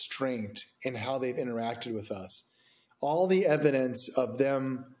of restraint in how they've interacted with us. All the evidence of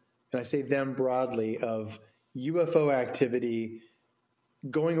them, and I say them broadly, of UFO activity,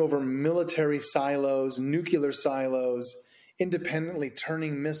 going over military silos, nuclear silos, independently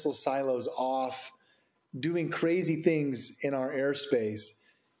turning missile silos off, doing crazy things in our airspace.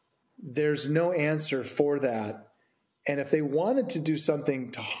 There's no answer for that. And if they wanted to do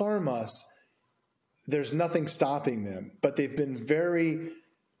something to harm us, there's nothing stopping them. But they've been very,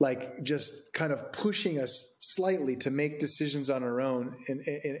 just kind of pushing us slightly to make decisions on our own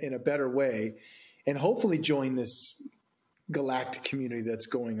in a better way and hopefully join this galactic community that's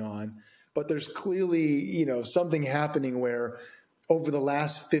going on. But there's clearly, something happening where over the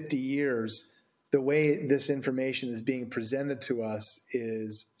last 50 years, the way this information is being presented to us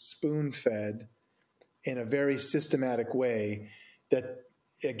is spoon-fed in a very systematic way that,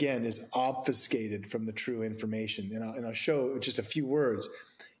 again, is obfuscated from the true information. And I'll show just a few words,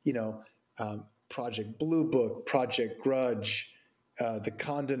 Project Blue Book, Project Grudge, the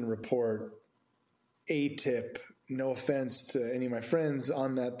Condon Report, ATIP, no offense to any of my friends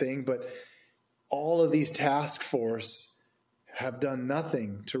on that thing, but all of these task force have done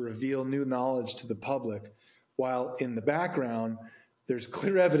nothing to reveal new knowledge to the public, while in the background, there's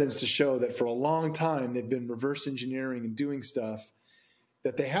clear evidence to show that for a long time, they've been reverse engineering and doing stuff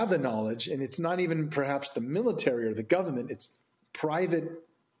that they have the knowledge, and it's not even perhaps the military or the government, it's private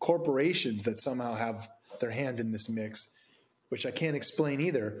corporations that somehow have their hand in this mix, which I can't explain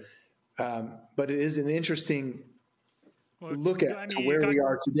either. But it is an interesting look at to where we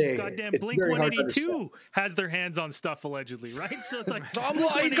are today. Goddamn, it's Blink very hard to 182 has their hands on stuff allegedly, right? So it's like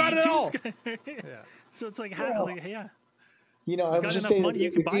he's got it all. So it's like, I was just saying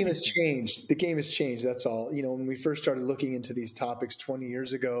the game has changed. The game has changed. That's all. When we first started looking into these topics 20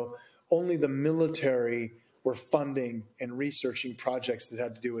 years ago, only the military were funding and researching projects that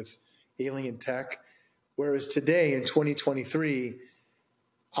had to do with alien tech. Whereas today in 2023,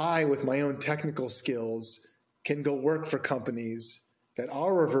 I, with my own technical skills, can go work for companies that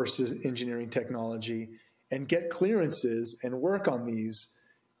are reverse engineering technology and get clearances and work on these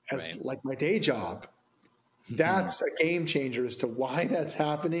as like my day job. That's a game changer as to why that's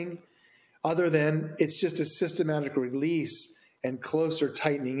happening, other than it's just a systematic release and closer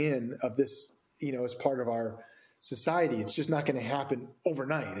tightening in of this, as part of our society. It's just not going to happen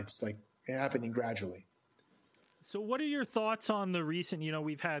overnight. It's like happening gradually. So what are your thoughts on the recent,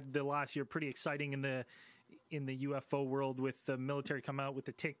 we've had the last year pretty exciting in the UFO world with the military come out with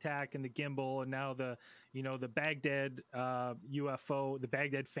the Tic Tac and the gimbal, and now the Baghdad UFO, the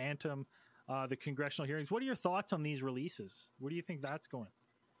Baghdad Phantom, the congressional hearings. What are your thoughts on these releases? Where do you think that's going?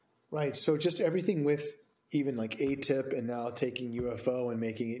 Right. So just everything with even like ATIP and now taking UFO and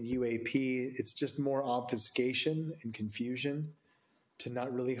making it UAP, it's just more obfuscation and confusion to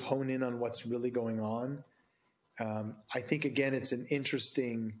not really hone in on what's really going on. I think, again, it's an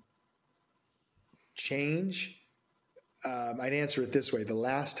interesting change, I'd answer it this way. The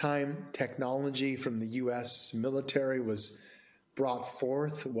last time technology from the U.S. military was brought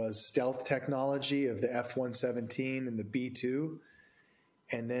forth was stealth technology of the F-117 and the B-2.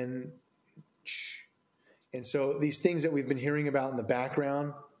 And then, and so these things that we've been hearing about in the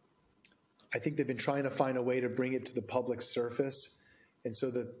background, I think they've been trying to find a way to bring it to the public surface. And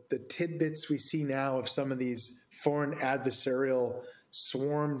so the tidbits we see now of some of these foreign adversarial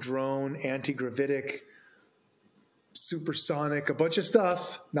swarm drone, anti-gravitic, supersonic, a bunch of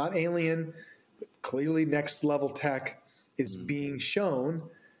stuff, not alien, but clearly next level tech is being shown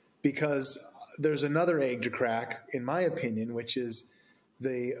because there's another egg to crack, in my opinion, which is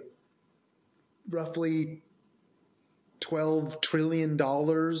the roughly $12 trillion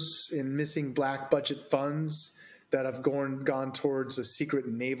in missing black budget funds that have gone towards a secret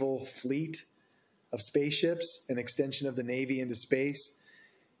naval fleet of spaceships, an extension of the Navy into space.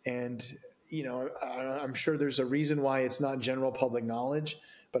 And, you know, I'm sure there's a reason why it's not general public knowledge,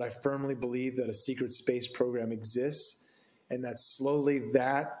 but I firmly believe that a secret space program exists and that slowly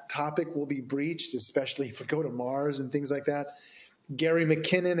that topic will be breached, especially if we go to Mars and things like that. Gary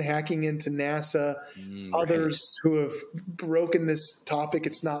McKinnon hacking into NASA, others who have broken this topic.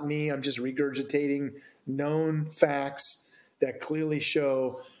 It's not me. I'm just regurgitating known facts that clearly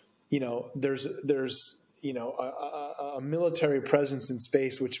show, you know, there's you know, a military presence in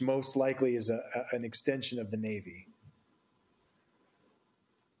space, which most likely is an extension of the Navy.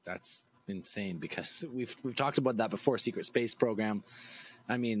 That's insane because we've talked about that before. Secret space program.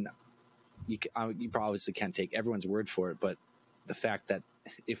 I mean, you obviously can't take everyone's word for it, but the fact that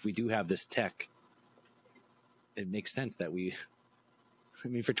if we do have this tech, it makes sense that I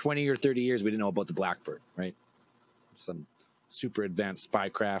mean, for 20 or 30 years, we didn't know about the Blackbird, right? Some super advanced spy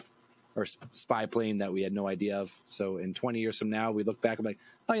craft or spy plane that we had no idea of. So in 20 years from now, we look back and like,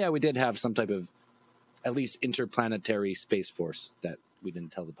 oh yeah, we did have some type of at least interplanetary space force that we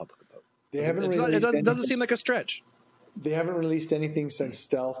didn't tell the public about. It doesn't seem like a stretch. They haven't released anything since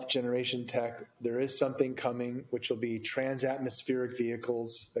stealth generation tech. There is something coming, which will be transatmospheric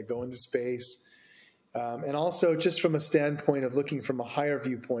vehicles that go into space. And also, just from a standpoint of looking from a higher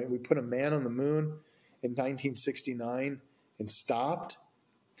viewpoint, we put a man on the moon in 1969 and stopped.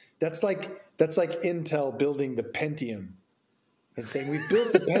 That's like Intel building the Pentium and saying, we've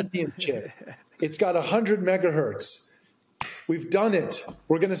built the Pentium chip. It's got 100 megahertz. We've done it.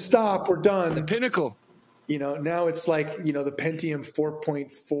 We're going to stop. We're done. It's the pinnacle. You know, now it's like, you know, the Pentium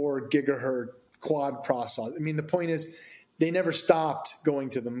 4.4 gigahertz quad processor. I mean, the point is they never stopped going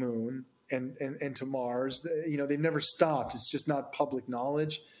to the moon and to Mars. You know, they've never stopped. It's just not public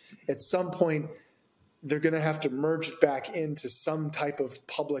knowledge. At some point, they're going to have to merge it back into some type of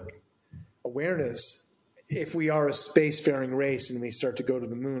public awareness if we are a spacefaring race and we start to go to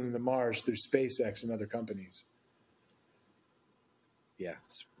the moon and to Mars through SpaceX and other companies. Yeah,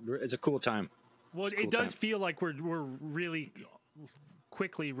 it's a cool time. Well, it does feel like we're really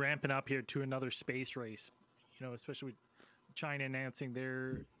quickly ramping up here to another space race, you know, especially with China announcing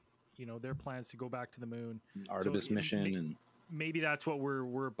their plans to go back to the moon. Artemis mission. And maybe that's what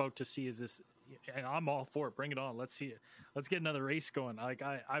we're about to see is this, and I'm all for it. Bring it on. Let's see it. Let's get another race going. Like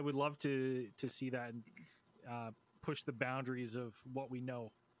I would love to see that and push the boundaries of what we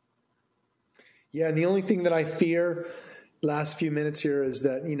know. Yeah. And the only thing that I fear last few minutes here is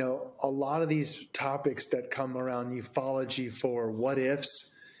that, you know, a lot of these topics that come around ufology for what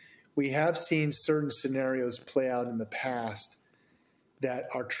ifs, we have seen certain scenarios play out in the past that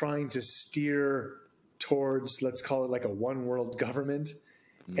are trying to steer towards, let's call it like a one world government.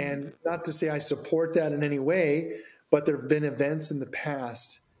 And not to say I support that in any way, but there have been events in the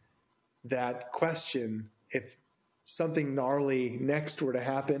past that question if something gnarly next were to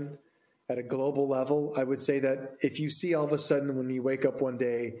happen at a global level. I would say that if you see all of a sudden when you wake up one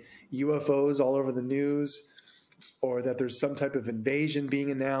day, UFOs all over the news, or that there's some type of invasion being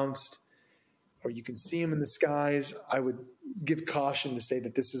announced, or you can see them in the skies, I would give caution to say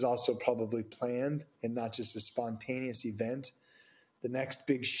that this is also probably planned and not just a spontaneous event. The next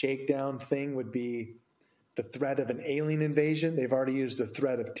big shakedown thing would be the threat of an alien invasion. They've already used the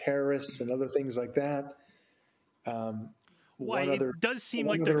threat of terrorists and other things like that. It does seem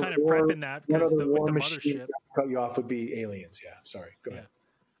like they're kind of prepping that because with the mothership. Cut you off would be aliens. Yeah, sorry. Go ahead.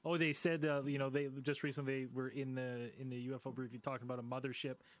 Oh, they said they just recently were in the UFO briefing talking about a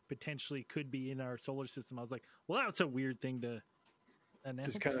mothership potentially could be in our solar system. I was like, well, that's a weird thing to announce.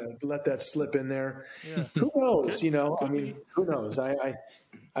 Just kind of let that slip in there. Yeah. Who knows? You know, I mean, who knows? I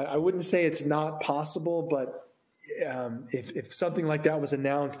wouldn't say it's not possible, but if something like that was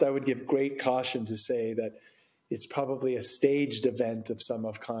announced, I would give great caution to say that it's probably a staged event of some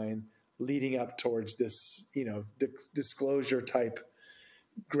kind, leading up towards this, disclosure type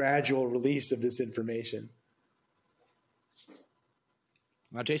gradual release of this information.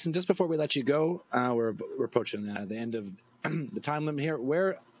 Now, Jason, just before we let you go, we're approaching the end of the time limit here.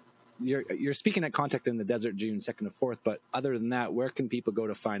 Where you're speaking at Contact in the Desert June 2nd to 4th, but other than that, where can people go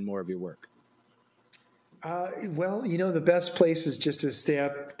to find more of your work? Well, the best place is just to stay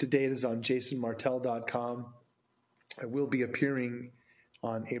up to date is on jasonmartell.com. I will be appearing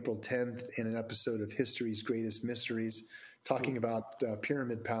on April 10th in an episode of History's Greatest Mysteries, talking about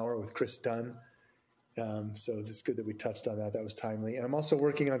pyramid power with Chris Dunn. So it's good that we touched on that. That was timely. And I'm also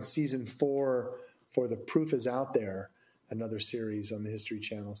working on season 4 for The Proof is Out There, another series on the History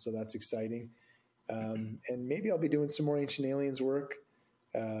Channel. So that's exciting. And maybe I'll be doing some more Ancient Aliens work.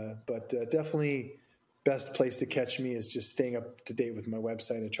 But definitely best place to catch me is just staying up to date with my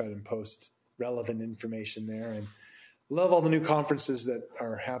website. I try to post relevant information there. And love all the new conferences that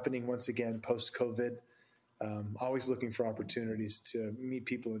are happening once again post-COVID. Always looking for opportunities to meet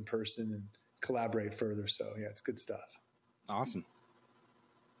people in person and collaborate further. So yeah, it's good stuff. Awesome.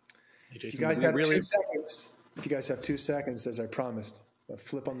 Hey, Jason, you guys have 2 seconds. If you guys have 2 seconds, as I promised, I'll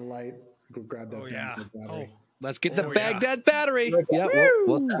flip on the light, go grab that battery. Let's get the Baghdad battery. Yeah,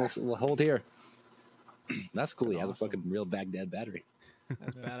 we'll hold here. That's cool. He has a fucking real Baghdad battery.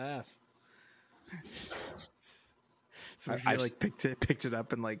 That's badass. So I picked it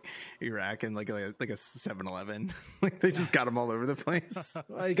up in like Iraq and like a 7-Eleven. Like they just got them all over the place.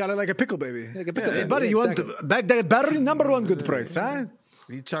 You got it like a pickle baby. Like a pickle Hey, baby. buddy, you want the Baghdad battery? #1 good price, huh?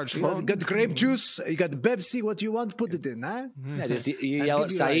 You charge You phone. got the grape juice. You got the Pepsi. What do you want? Put it in, huh? Yeah, just you yell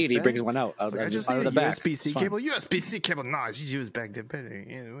at Saeed. He brings one out I just out need of the a back. USB-C cable. USB-C cable. No, I just use Baghdad battery.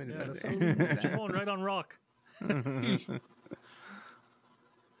 Yeah, wait a minute. That's your phone right on rock.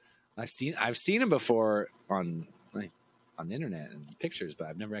 I've seen him before on the internet and pictures, but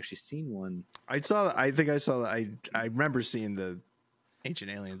I've never actually seen one. I remember seeing the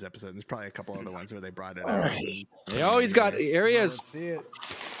Ancient Aliens episode. There's probably a couple other ones where they brought it out. They always got areas. Let's see it.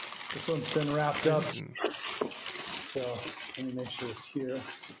 This one's been wrapped up. So let me make sure it's here.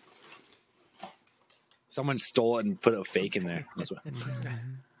 Someone stole it and put a fake in there. That's what.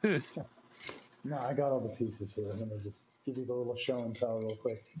 No, I got all the pieces here. Let me just give you the little show and tell real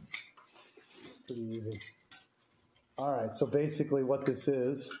quick. Pretty easy. All right, so basically what this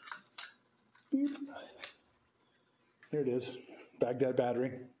is, beep. Here it is, Baghdad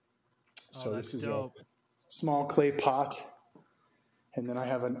battery. So this is dope. A small clay pot, and then I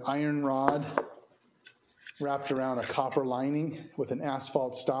have an iron rod wrapped around a copper lining with an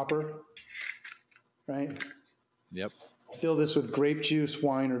asphalt stopper, right? Yep. Fill this with grape juice,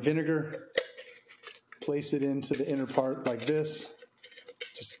 wine, or vinegar. Place it into the inner part like this.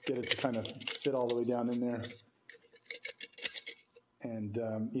 Just get it to kind of fit all the way down in there. And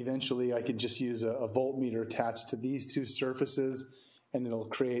eventually I could just use a voltmeter attached to these 2 surfaces, and it'll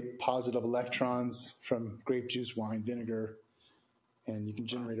create positive electrons from grape juice, wine, vinegar, and you can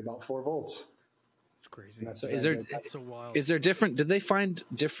generate about 4 volts. It's crazy. So That's so wild. is there different? Did they find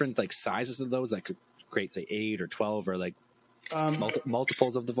different like sizes of those that could create say 8 or 12 or like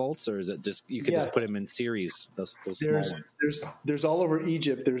multiples of the volts, or is it just you could just put them in series? Those small ones. There's all over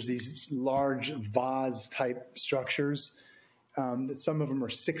Egypt. There's these large vase type structures. That some of them are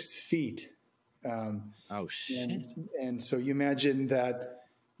 6 feet. Oh shit! And so you imagine that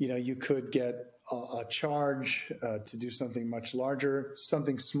you could get a charge to do something much larger.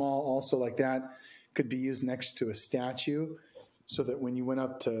 Something small also like that could be used next to a statue, so that when you went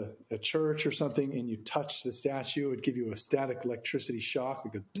up to a church or something and you touched the statue, it would give you a static electricity shock.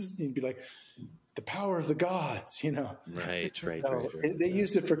 It could, and you'd be like, the power of the gods, Right. They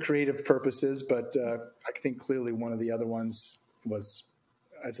used it for creative purposes, but I think clearly one of the other ones was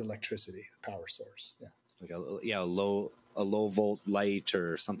as electricity, power source. Yeah. Like a low volt light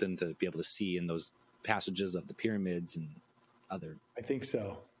or something to be able to see in those passages of the pyramids and other. I think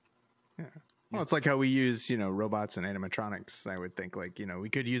so. Yeah. Well, it's like how we use, robots and animatronics. I would think we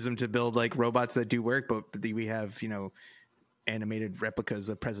could use them to build like robots that do work, but we have, animated replicas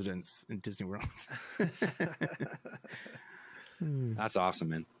of presidents in Disney World. That's awesome,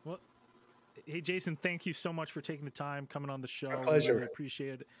 man. Well, hey, Jason, thank you so much for taking the time coming on the show. My pleasure. We really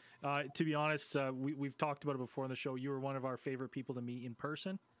appreciate it. To be honest, we've talked about it before on the show. You were one of our favorite people to meet in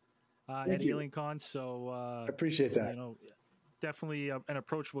person at Alien Con. So I appreciate that. Definitely an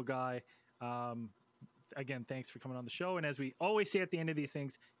approachable guy. Again, thanks for coming on the show. And as we always say at the end of these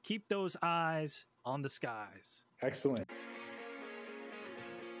things, keep those eyes on the skies. Excellent.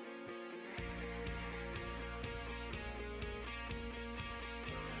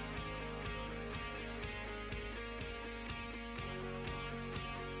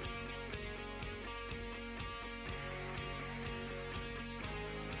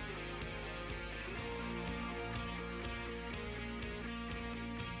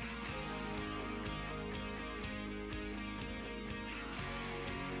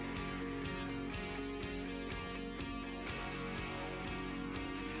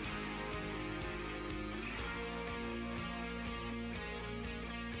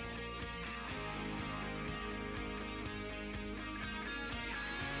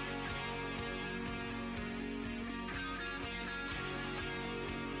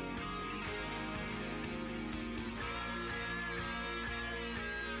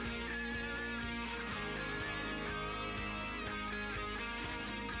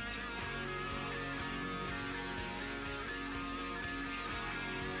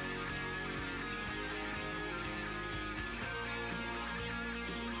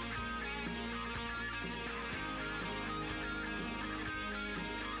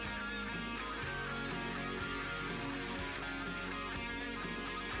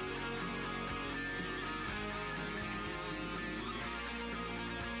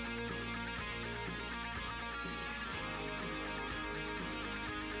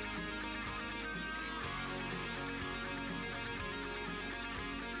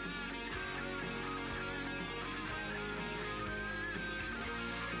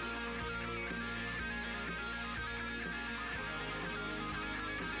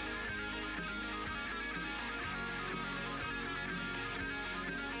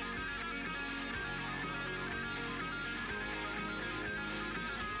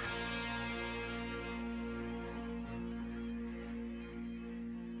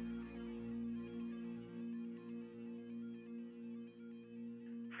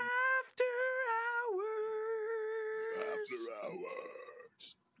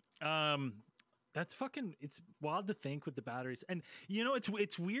 That's fucking. It's wild to think with the batteries, and you know, it's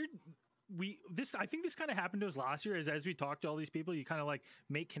weird. I think this kind of happened to us last year. As we talked to all these people, you kind of like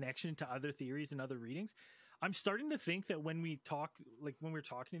make connection to other theories and other readings. I'm starting to think that when we talk, like when we're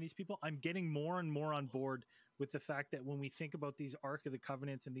talking to these people, I'm getting more and more on board with the fact that when we think about these Ark of the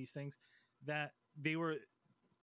Covenants and these things, that they were